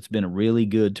 because it's been a really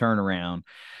good turnaround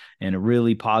and a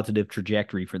really positive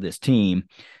trajectory for this team.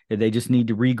 They just need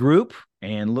to regroup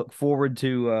and look forward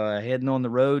to heading on the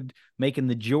road, making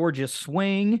the Georgia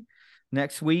swing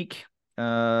next week.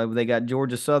 They got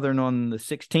Georgia Southern on the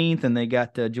 16th, and they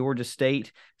got Georgia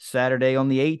State Saturday on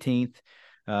the 18th.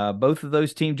 Both of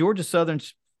those teams, Georgia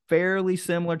Southern's fairly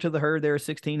similar to the Herd. They're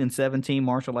 16-17.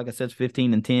 Marshall, like I said, is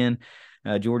 15-10.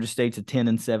 Georgia State's a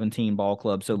 10-17 ball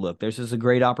club. So look, this is a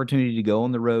great opportunity to go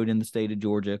on the road in the state of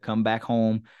Georgia, come back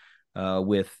home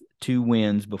with 2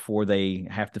 wins before they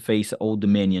have to face Old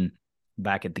Dominion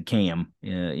back at the CAM,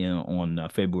 on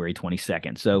February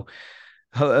 22nd. So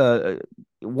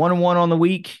 1-1 on the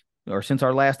week, or since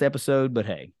our last episode. But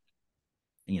hey,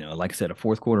 like I said, a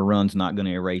fourth quarter run's not going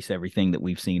to erase everything that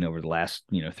we've seen over the last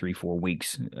 3-4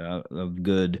 weeks of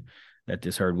good that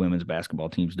this Herd women's basketball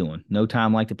team's doing. No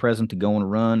time like the present to go on a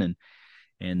run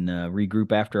and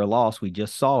regroup after a loss. We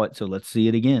just saw it, so let's see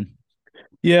it again.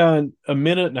 Yeah, and a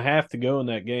minute and a half to go in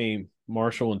that game,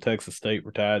 Marshall and Texas State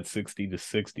were tied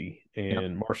 60-60, Yep.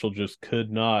 and Marshall just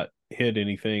could not hit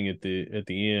anything at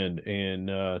the end,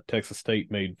 and Texas State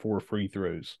made 4 free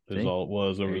throws is See? all it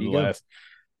was over There the you go. last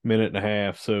minute and a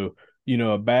half. So,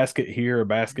 a basket here, a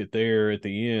basket there at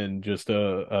the end, just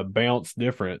a bounce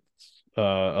difference,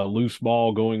 a loose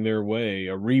ball going their way,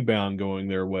 a rebound going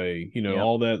their way, Yep.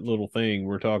 all that little thing.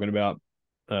 We're talking about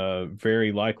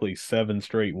very likely 7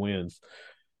 straight wins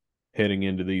heading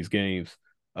into these games.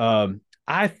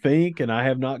 I think, and I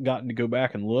have not gotten to go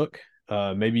back and look,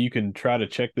 maybe you can try to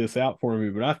check this out for me,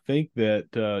 but I think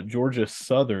that Georgia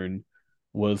Southern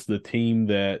was the team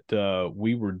that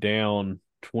we were down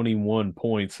 21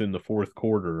 points in the fourth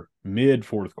quarter, mid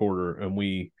fourth quarter, and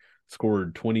we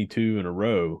scored 22 in a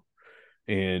row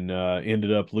and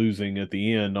ended up losing at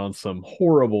the end on some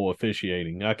horrible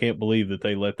officiating. I can't believe that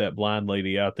they let that blind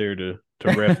lady out there to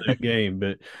ref that game,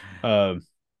 but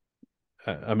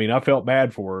I mean, I felt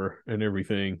bad for her and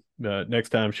everything. Next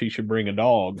time she should bring a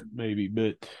dog, maybe.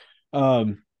 But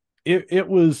it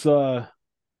was,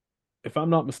 if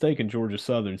I'm not mistaken, Georgia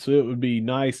Southern. So it would be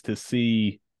nice to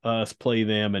see us play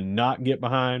them and not get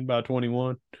behind by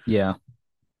 21. Yeah.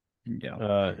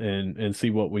 Yeah. And see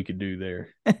what we could do there.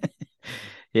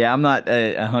 Yeah, I'm not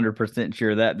 100%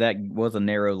 sure that was a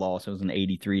narrow loss. It was an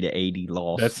 83-80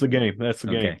 loss. That's the game. That's the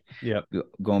game. Okay. Yep.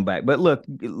 Going back. But look,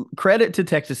 credit to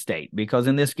Texas State, because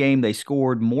in this game they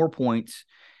scored more points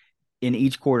in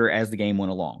each quarter as the game went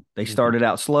along. They started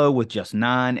out slow with just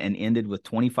 9 and ended with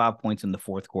 25 points in the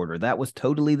fourth quarter. That was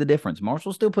totally the difference.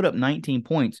 Marshall still put up 19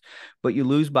 points, but you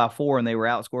lose by 4 and they were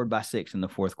outscored by 6 in the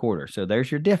fourth quarter. So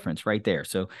there's your difference right there.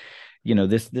 So,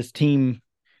 this team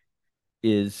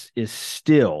is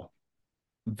still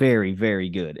very, very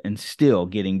good, and still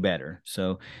getting better.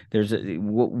 So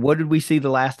what did we see the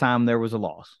last time there was a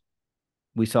loss?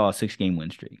 We saw a 6-game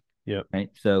win streak. Yep. Right.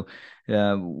 So,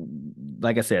 uh,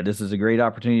 like I said, this is a great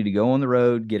opportunity to go on the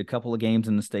road, get a couple of games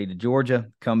in the state of Georgia,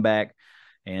 come back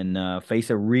and face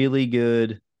a really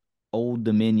good Old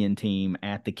Dominion team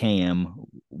at the Cam,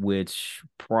 which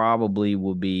probably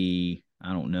will be,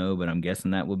 I don't know, but I'm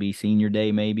guessing that will be senior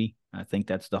day, maybe. I think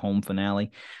that's the home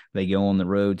finale. They go on the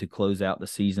road to close out the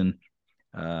season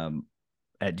um,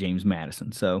 at James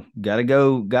Madison. So, got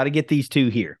to get these two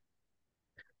here.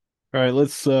 All right,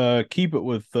 let's keep it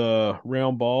with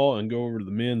round ball and go over to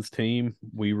the men's team.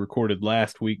 We recorded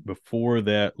last week before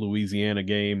that Louisiana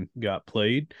game got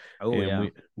played, Oh, and yeah.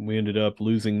 we ended up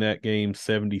losing that game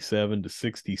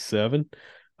 77-67.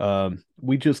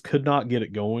 We just could not get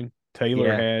it going.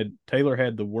 Yeah. Taylor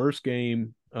had the worst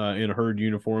game in a Herd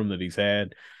uniform that he's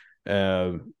had.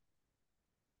 Uh,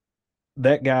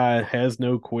 that guy has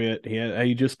no quit.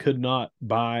 He just could not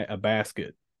buy a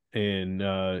basket, and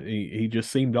he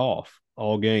just seemed off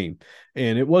all game.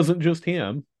 And it wasn't just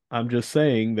him. I'm just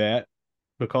saying that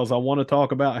because I want to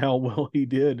talk about how well he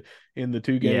did in the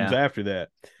two games Yeah. after that.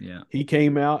 Yeah. He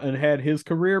came out and had his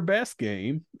career best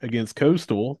game against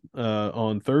Coastal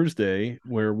on Thursday,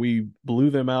 where we blew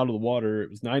them out of the water.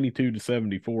 It was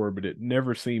 92-74, but it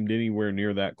never seemed anywhere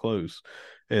near that close.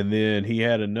 And then he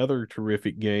had another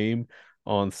terrific game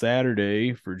on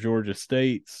Saturday for Georgia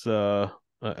State's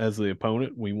as the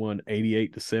opponent. We won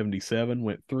 88-77,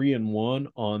 went 3-1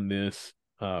 on this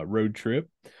road trip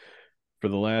for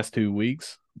the last 2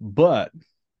 weeks. But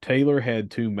Taylor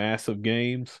had two massive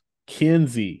games.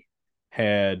 Kinsey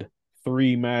had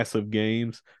three massive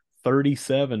games,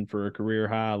 37 for a career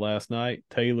high last night.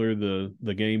 Taylor,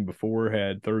 the game before,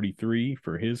 had 33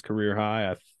 for his career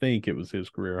high. I think it was his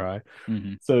career high.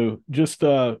 Mm-hmm. So just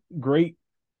a great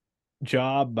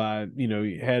job by,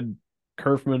 had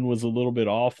Kerfman was a little bit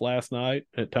off last night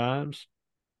at times.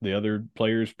 The other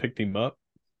players picked him up.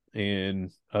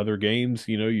 And other games,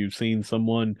 you've seen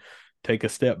someone take a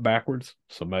step backwards.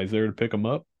 Somebody's there to pick them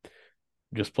up.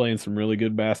 Just playing some really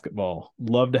good basketball.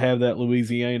 Love to have that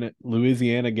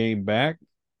Louisiana game back,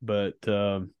 but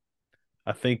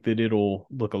I think that it'll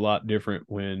look a lot different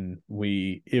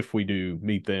if we do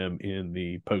meet them in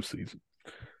the postseason.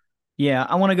 Yeah,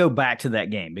 I want to go back to that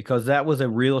game because that was a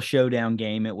real showdown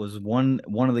game. It was one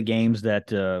of the games that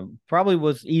probably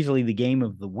was easily the game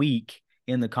of the week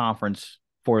in the conference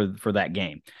for that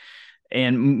game.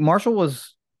 And Marshall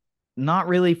was not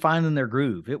really finding their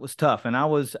groove. It was tough, and I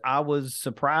was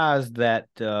surprised that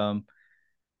I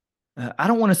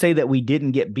don't want to say that we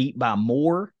didn't get beat by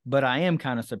more, but I am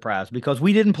kind of surprised because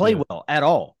we didn't play well at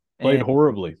all. Played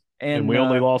horribly, and we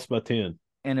only uh, lost by 10.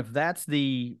 And if that's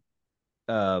the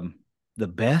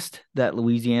best that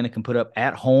Louisiana can put up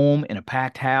at home in a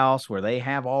packed house where they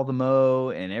have all the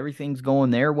mo and everything's going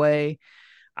their way,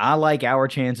 I like our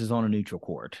chances on a neutral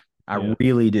court. I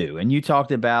really do. And you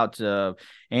talked about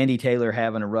Andy Taylor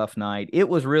having a rough night. It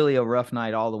was really a rough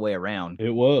night all the way around. It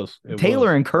was.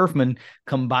 Taylor and Kerfman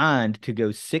combined to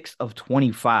go 6 of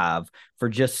 25 for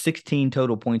just 16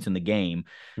 total points in the game.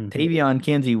 Mm-hmm. Tavion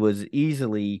Kinsey was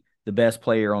easily the best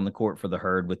player on the court for the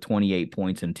Herd with 28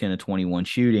 points and 10 of 21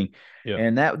 shooting. Yeah.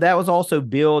 And that was also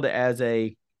billed as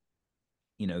a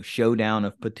showdown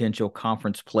of potential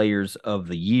conference players of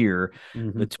the year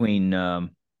between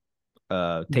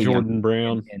Jordan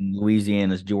Brown and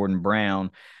Louisiana's Jordan Brown.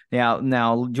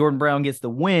 Now Jordan Brown gets the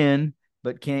win,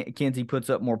 but Kinsey puts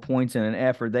up more points in an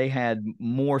effort. They had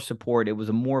more support. It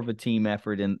was more of a team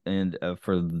effort and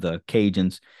for the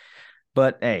Cajuns.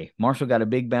 But hey, Marshall got a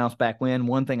big bounce back win.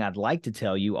 One thing I'd like to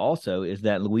tell you also is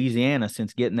that Louisiana,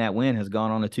 since getting that win, has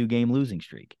gone on a 2-game losing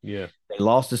streak. Yeah. They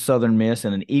lost to Southern Miss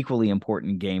in an equally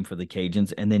important game for the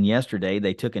Cajuns. And then yesterday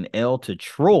they took an L to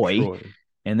Troy.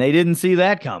 And they didn't see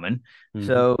that coming. Mm-hmm.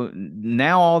 So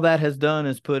now all that has done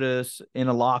is put us in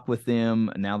a lock with them.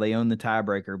 Now they own the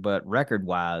tiebreaker, but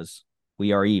record-wise,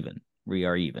 we are even.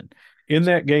 In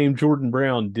that game, Jordan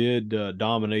Brown did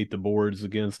dominate the boards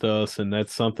against us, and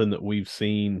that's something that we've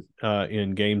seen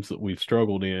in games that we've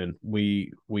struggled in.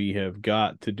 We have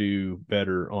got to do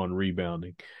better on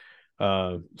rebounding.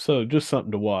 So just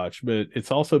something to watch. But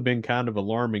it's also been kind of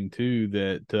alarming, too,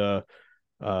 that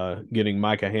getting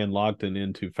Micah Hand-Logton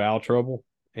into foul trouble,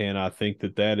 and I think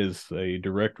that is a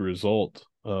direct result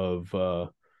of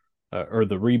or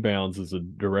the rebounds is a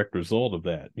direct result of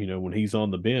that. When he's on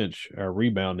the bench, our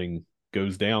rebounding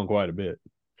goes down quite a bit.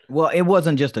 Well, it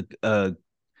wasn't just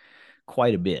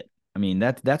quite a bit. I mean,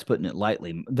 that's putting it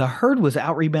lightly. The Herd was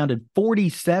out rebounded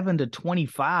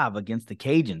 47-25 against the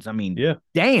Cajuns. I mean,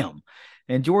 damn.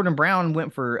 And Jordan Brown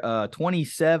went for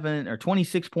 27 or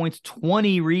 26 points,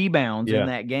 20 rebounds in Yeah.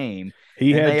 that game.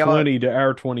 He And had they are, 20 to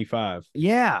our 25.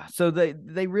 yeah. So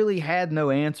they really had no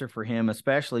answer for him,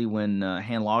 especially when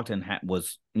Han Logton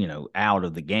was, out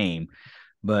of the game.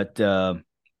 But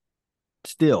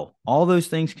still, all those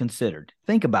things considered,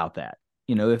 think about that.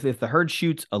 If the Herd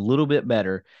shoots a little bit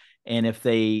better and if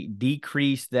they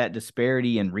decrease that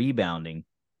disparity in rebounding,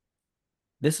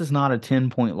 this is not a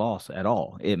 10-point loss at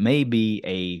all. It may be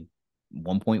a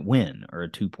 1-point win or a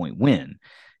 2-point win,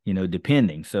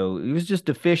 depending. So it was just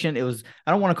deficient.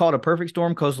 I don't want to call it a perfect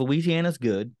storm because Louisiana's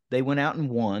good. They went out and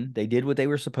won. They did what they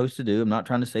were supposed to do. I'm not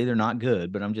trying to say they're not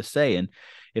good, but I'm just saying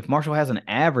if Marshall has an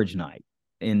average night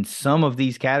in some of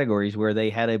these categories where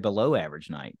they had a below average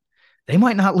night, they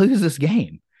might not lose this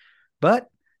game. But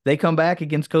they come back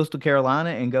against Coastal Carolina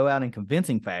and go out in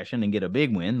convincing fashion and get a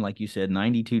big win, like you said,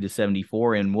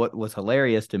 92-74. And what was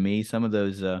hilarious to me, some of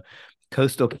those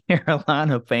Coastal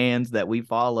Carolina fans that we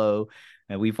follow,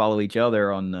 and we follow each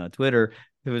other on Twitter,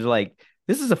 it was like,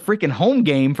 this is a freaking home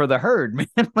game for the Herd,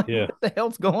 man. Like, Yeah. what the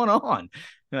hell's going on?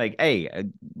 Like, hey,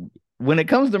 when it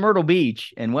comes to Myrtle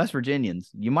Beach and West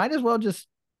Virginians, you might as well just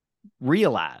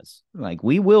realize, like,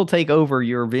 we will take over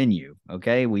your venue.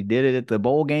 Okay, we did it at the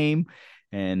bowl game,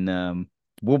 and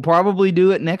we'll probably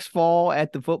do it next fall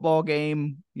at the football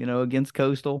game, against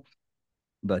Coastal.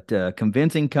 But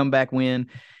convincing comeback win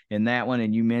in that one.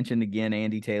 And you mentioned again,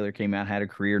 Andy Taylor came out, had a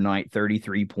career night,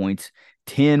 33 points,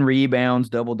 10 rebounds,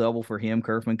 double for him.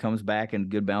 Kerfman comes back and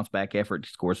good bounce back effort,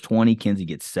 scores 20. Kinsey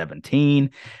gets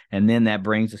 17. And then that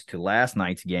brings us to last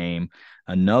night's game,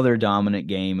 another dominant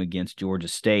game against Georgia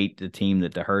State, the team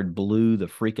that the Herd blew the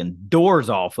freaking doors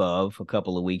off of a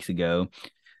couple of weeks ago.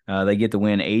 They get the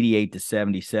win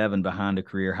 88-77 behind a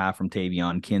career high from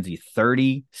Tavion Kinsey,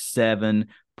 37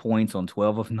 points on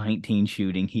 12 of 19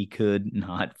 shooting. He could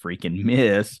not freaking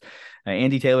miss.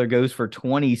 Andy Taylor goes for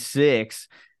 26,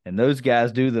 and those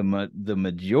guys do the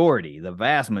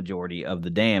vast majority of the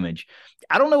damage.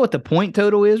 I don't know what the point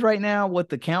total is right now, what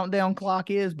the countdown clock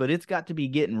is, but it's got to be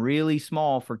getting really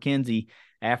small for Kinsey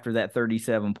after that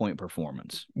 37-point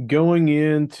performance. Going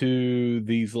into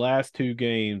these last two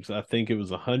games, I think it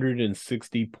was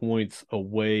 160 points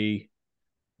away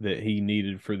that he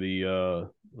needed for the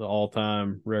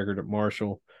all-time record at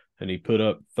Marshall, and he put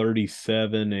up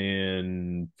 37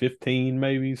 and 15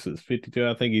 maybe, so it's 52.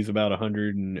 I think he's about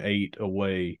 108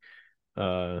 away.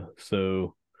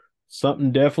 So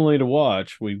something definitely to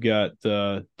watch. We've got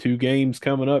two games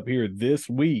coming up here this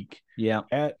week. Yeah.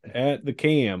 At the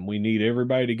Cam, we need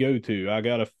everybody to go to. I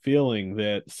got a feeling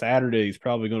that Saturday is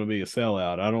probably going to be a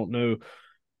sellout. I don't know.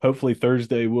 Hopefully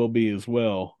Thursday will be as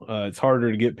well. It's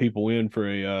harder to get people in for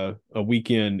a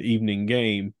weekend evening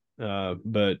game.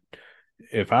 But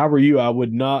if I were you, I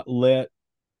would not let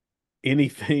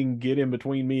anything get in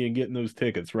between me and getting those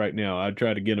tickets right now. I'd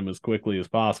try to get them as quickly as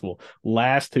possible.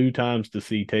 Last two times to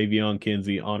see Tavion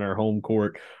Kinsey on our home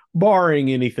court, barring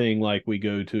anything like we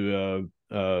go to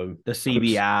the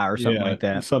CBI or something like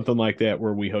that. Something like that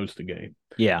where we host a game.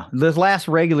 Yeah, the last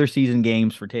regular season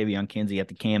games for Tavion Kinsey at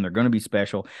the Cam, they're going to be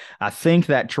special. I think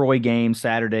that Troy game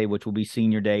Saturday, which will be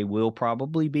senior day, will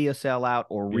probably be a sellout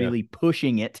or really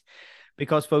pushing it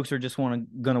because folks are just going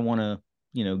to want to,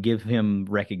 give him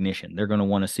recognition. They're going to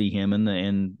want to see him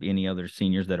and any other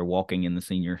seniors that are walking in the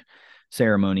senior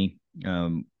ceremony.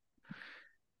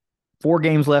 4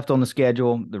 games left on the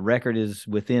schedule. The record is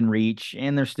within reach,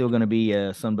 and there's still going to be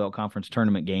a Sun Belt Conference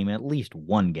tournament game, at least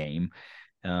one game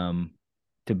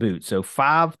to boot. So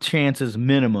 5 chances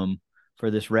minimum for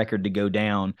this record to go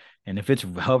down. And if it's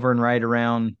hovering right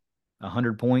around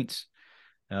 100 points,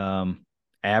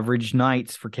 average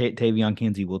nights for Tavion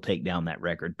Kinsey will take down that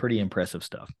record. Pretty impressive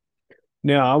stuff.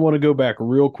 Now, I want to go back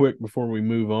real quick before we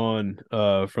move on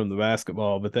from the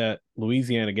basketball, but that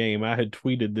Louisiana game, I had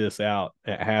tweeted this out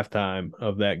at halftime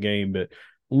of that game, but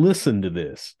listen to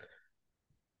this.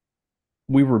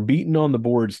 We were beaten on the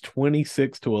boards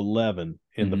 26-11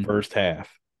 in the first half.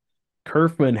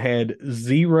 Kerfman had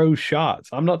 0 shots.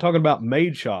 I'm not talking about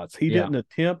made shots. He didn't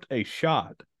attempt a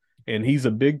shot, and he's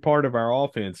a big part of our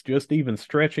offense, just even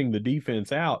stretching the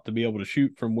defense out to be able to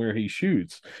shoot from where he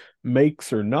shoots.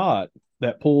 Makes or not,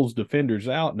 that pulls defenders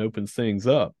out and opens things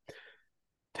up.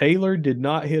 Taylor did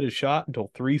not hit a shot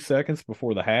until 3 seconds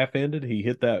before the half ended. He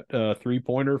hit that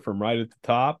three-pointer from right at the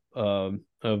top of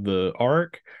the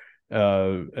arc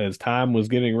as time was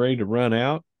getting ready to run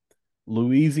out.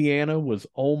 Louisiana was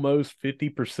almost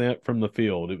 50% from the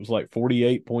field. It was like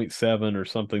 48.7 or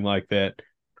something like that,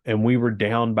 and we were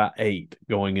down by 8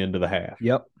 going into the half.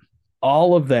 Yep.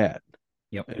 All of that.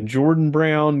 Yep. And Jordan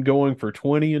Brown going for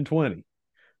 20 and 20.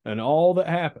 And all that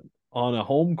happened. on a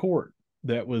home court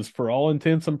that was, for all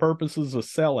intents and purposes, a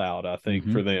sellout, I think,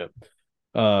 Mm-hmm. for them.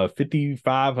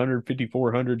 5,500,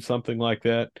 5,400, something like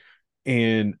that.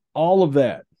 And all of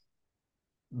that,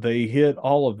 they hit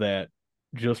all of that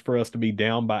just for us to be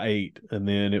down by 8. And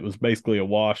then it was basically a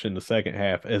wash in the second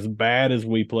half. As bad as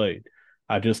we played,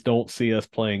 I just don't see us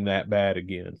playing that bad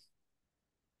again.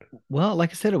 Well,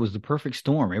 like I said, it was the perfect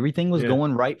storm. Everything was Yeah.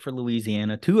 going right for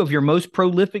Louisiana. Two of your most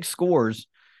prolific scores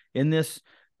in this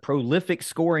prolific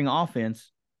scoring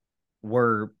offense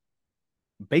were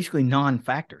basically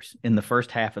non-factors in the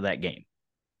first half of that game.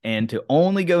 And to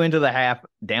only go into the half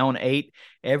down 8,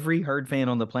 every Herd fan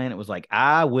on the planet was like,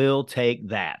 I will take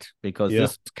that, because Yeah.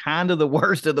 this is kind of the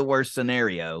worst of the worst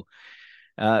scenario.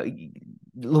 I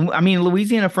mean,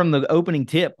 Louisiana from the opening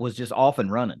tip was just off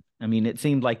and running. I mean, it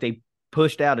seemed like they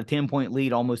pushed out a 10-point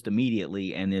lead almost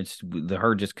immediately, and the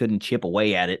Herd just couldn't chip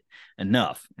away at it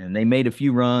enough. And they made a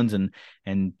few runs and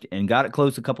got it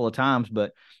close a couple of times.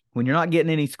 But when you're not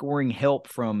getting any scoring help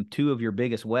from two of your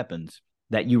biggest weapons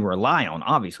that you rely on,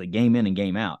 obviously, game in and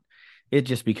game out, it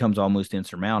just becomes almost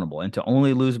insurmountable. And to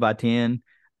only lose by 10,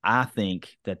 I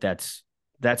think that's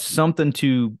something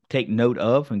to take note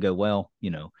of and go, well,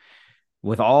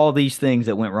 with all these things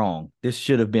that went wrong, this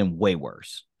should have been way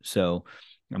worse. So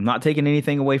I'm not taking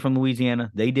anything away from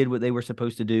Louisiana. They did what they were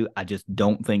supposed to do. I just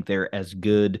don't think they're as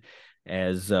good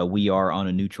as we are on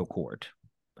a neutral court.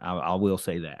 I will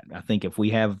say that. I think if we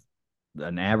have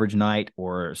an average night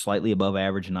or slightly above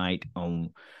average night on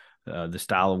the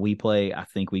style we play, I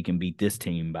think we can beat this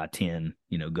team by 10,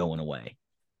 going away.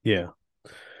 Yeah.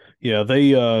 Yeah.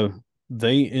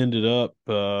 They ended up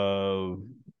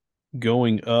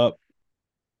going up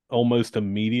almost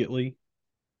immediately,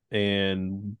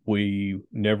 and we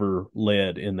never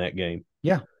led in that game.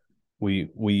 Yeah.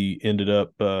 We ended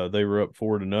up they were up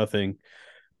 4-0.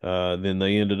 Then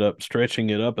they ended up stretching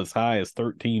it up as high as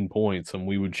 13 points, and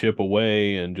we would chip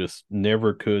away and just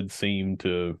never could seem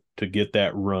to get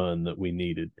that run that we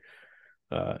needed.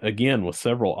 Again, with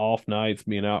several off nights,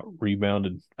 being out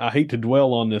rebounded. I hate to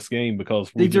dwell on this game because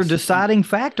These are deciding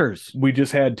factors. we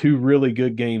just had two really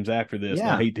good games after this, and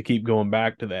I Yeah. hate to keep going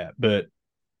back to that. But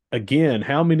again,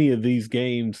 how many of these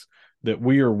games that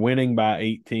we are winning by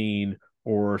 18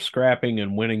 or scrapping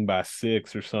and winning by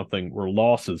 6 or something were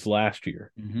losses last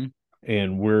year? Mm-hmm.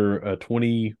 And we're a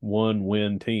 21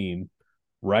 win team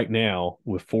right now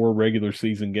with 4 regular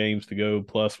season games to go,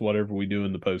 plus whatever we do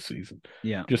in the postseason.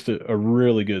 Yeah. Just a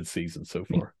really good season so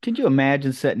far. Could you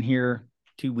imagine sitting here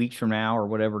 2 weeks from now or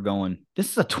whatever going,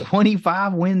 this is a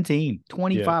 25 win team,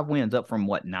 25 wins, up from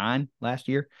what, 9 last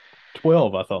year?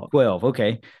 12, I thought. 12.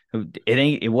 Okay.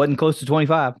 It wasn't close to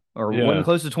 25, or it wasn't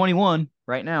close to 21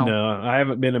 right now. No, I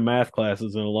haven't been in math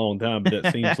classes in a long time, but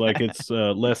that seems like it's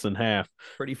less than half.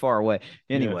 Pretty far away.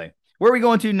 Anyway, where are we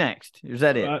going to next? Is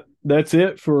that it? That's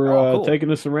it for cool.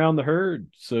 taking us around the Herd.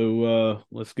 So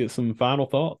let's get some final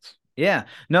thoughts. Yeah.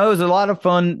 No, it was a lot of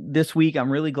fun this week.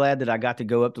 I'm really glad that I got to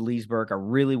go up to Leesburg. I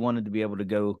really wanted to be able to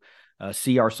go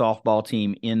see our softball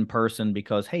team in person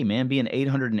because, hey, man, being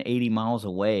 880 miles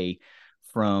away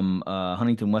from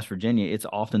Huntington, West Virginia, it's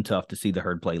often tough to see the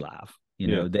Herd play live.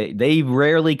 They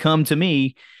rarely come to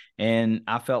me, and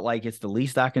I felt like it's the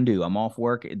least I can do. I'm off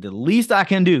work. The least I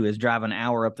can do is drive an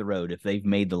hour up the road if they've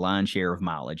made the lion's share of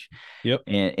mileage. Yep.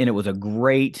 And it was a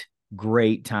great,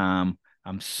 great time.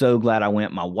 I'm so glad I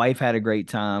went. My wife had a great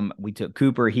time. We took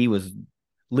Cooper. He was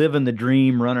living the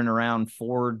dream, running around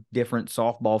 4 different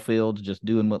softball fields, just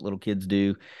doing what little kids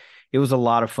do. It was a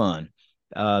lot of fun.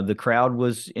 The crowd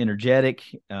was energetic.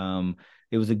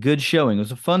 It was a good showing. It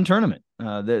was a fun tournament.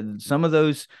 Some of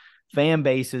those fan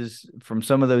bases from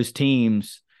some of those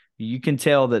teams, you can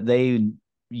tell that they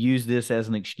use this as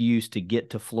an excuse to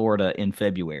get to Florida in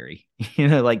February.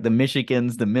 Like the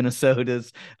Michigans, the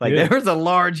Minnesotas, there was a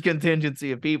large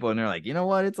contingency of people, and they're like, you know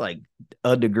what? It's like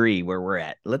a degree where we're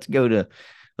at. Let's go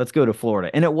to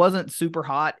Florida. And it wasn't super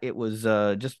hot. It was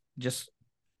just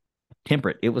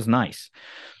temperate. It was nice.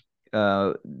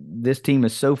 This team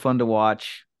is so fun to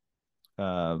watch.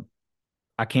 I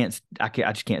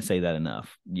just can't say that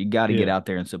enough. You got to get out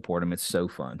there and support them. It's so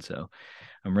fun. So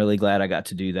I'm really glad I got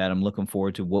to do that. I'm looking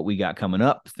forward to what we got coming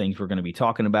up, things we're going to be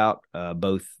talking about,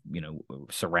 both,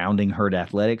 surrounding Herd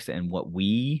athletics and what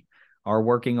we are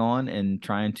working on and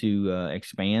trying to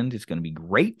expand. It's going to be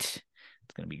great.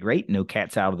 It's going to be great. No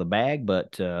cats out of the bag,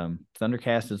 but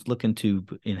Thundercast is looking to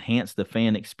enhance the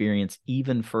fan experience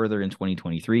even further in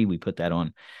 2023. We put that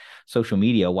on social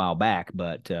media a while back,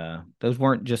 but that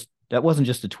wasn't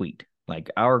just a tweet. Like,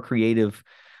 our creative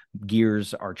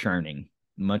gears are churning,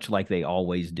 much like they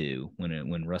always do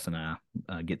when Russ and I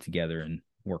get together and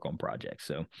work on projects.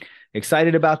 So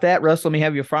excited about that. Russ, let me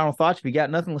have your final thoughts. If you got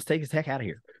nothing, let's take this heck out of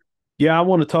here. Yeah, I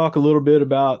want to talk a little bit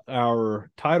about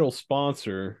our title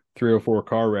sponsor,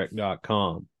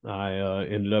 304carwreck.com. I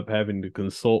ended up having to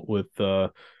consult with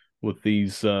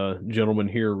these gentlemen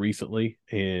here recently,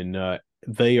 and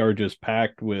they are just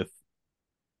packed with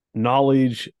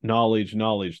knowledge.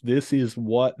 This is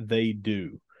what they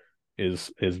do,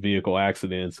 is vehicle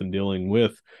accidents and dealing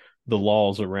with the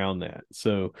laws around that.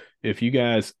 So if you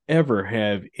guys ever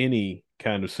have any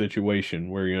kind of situation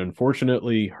where you're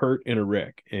unfortunately hurt in a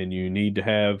wreck and you need to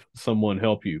have someone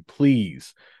help you,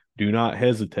 please do not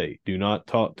hesitate. Do not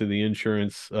talk to the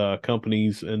insurance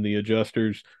companies and the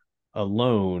adjusters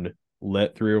alone.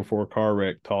 Let 304 Car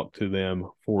Wreck talk to them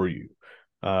for you.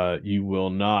 You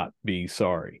will not be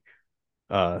sorry.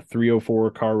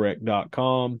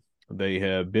 304carwreck.com. They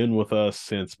have been with us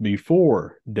since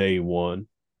before day one.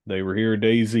 They were here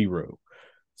day zero.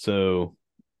 So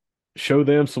show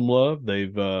them some love.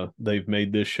 They've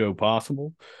made this show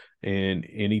possible. And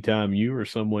anytime you or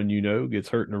someone you know gets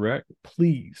hurt in a wreck,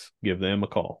 please give them a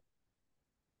call.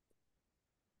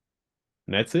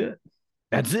 And that's it.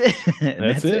 That's it.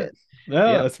 That's it.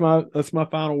 Yeah, yep. That's my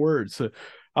final word. So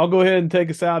I'll go ahead and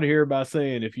take us out of here by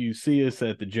saying, if you see us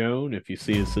at the Joan, if you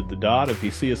see us at the Dot, if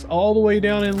you see us all the way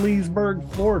down in Leesburg,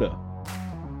 Florida,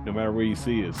 no matter where you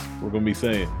see us, we're going to be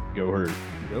saying, go Herd.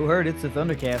 Go Herd. It's the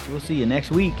Thundercast. We'll see you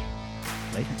next week.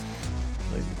 Later.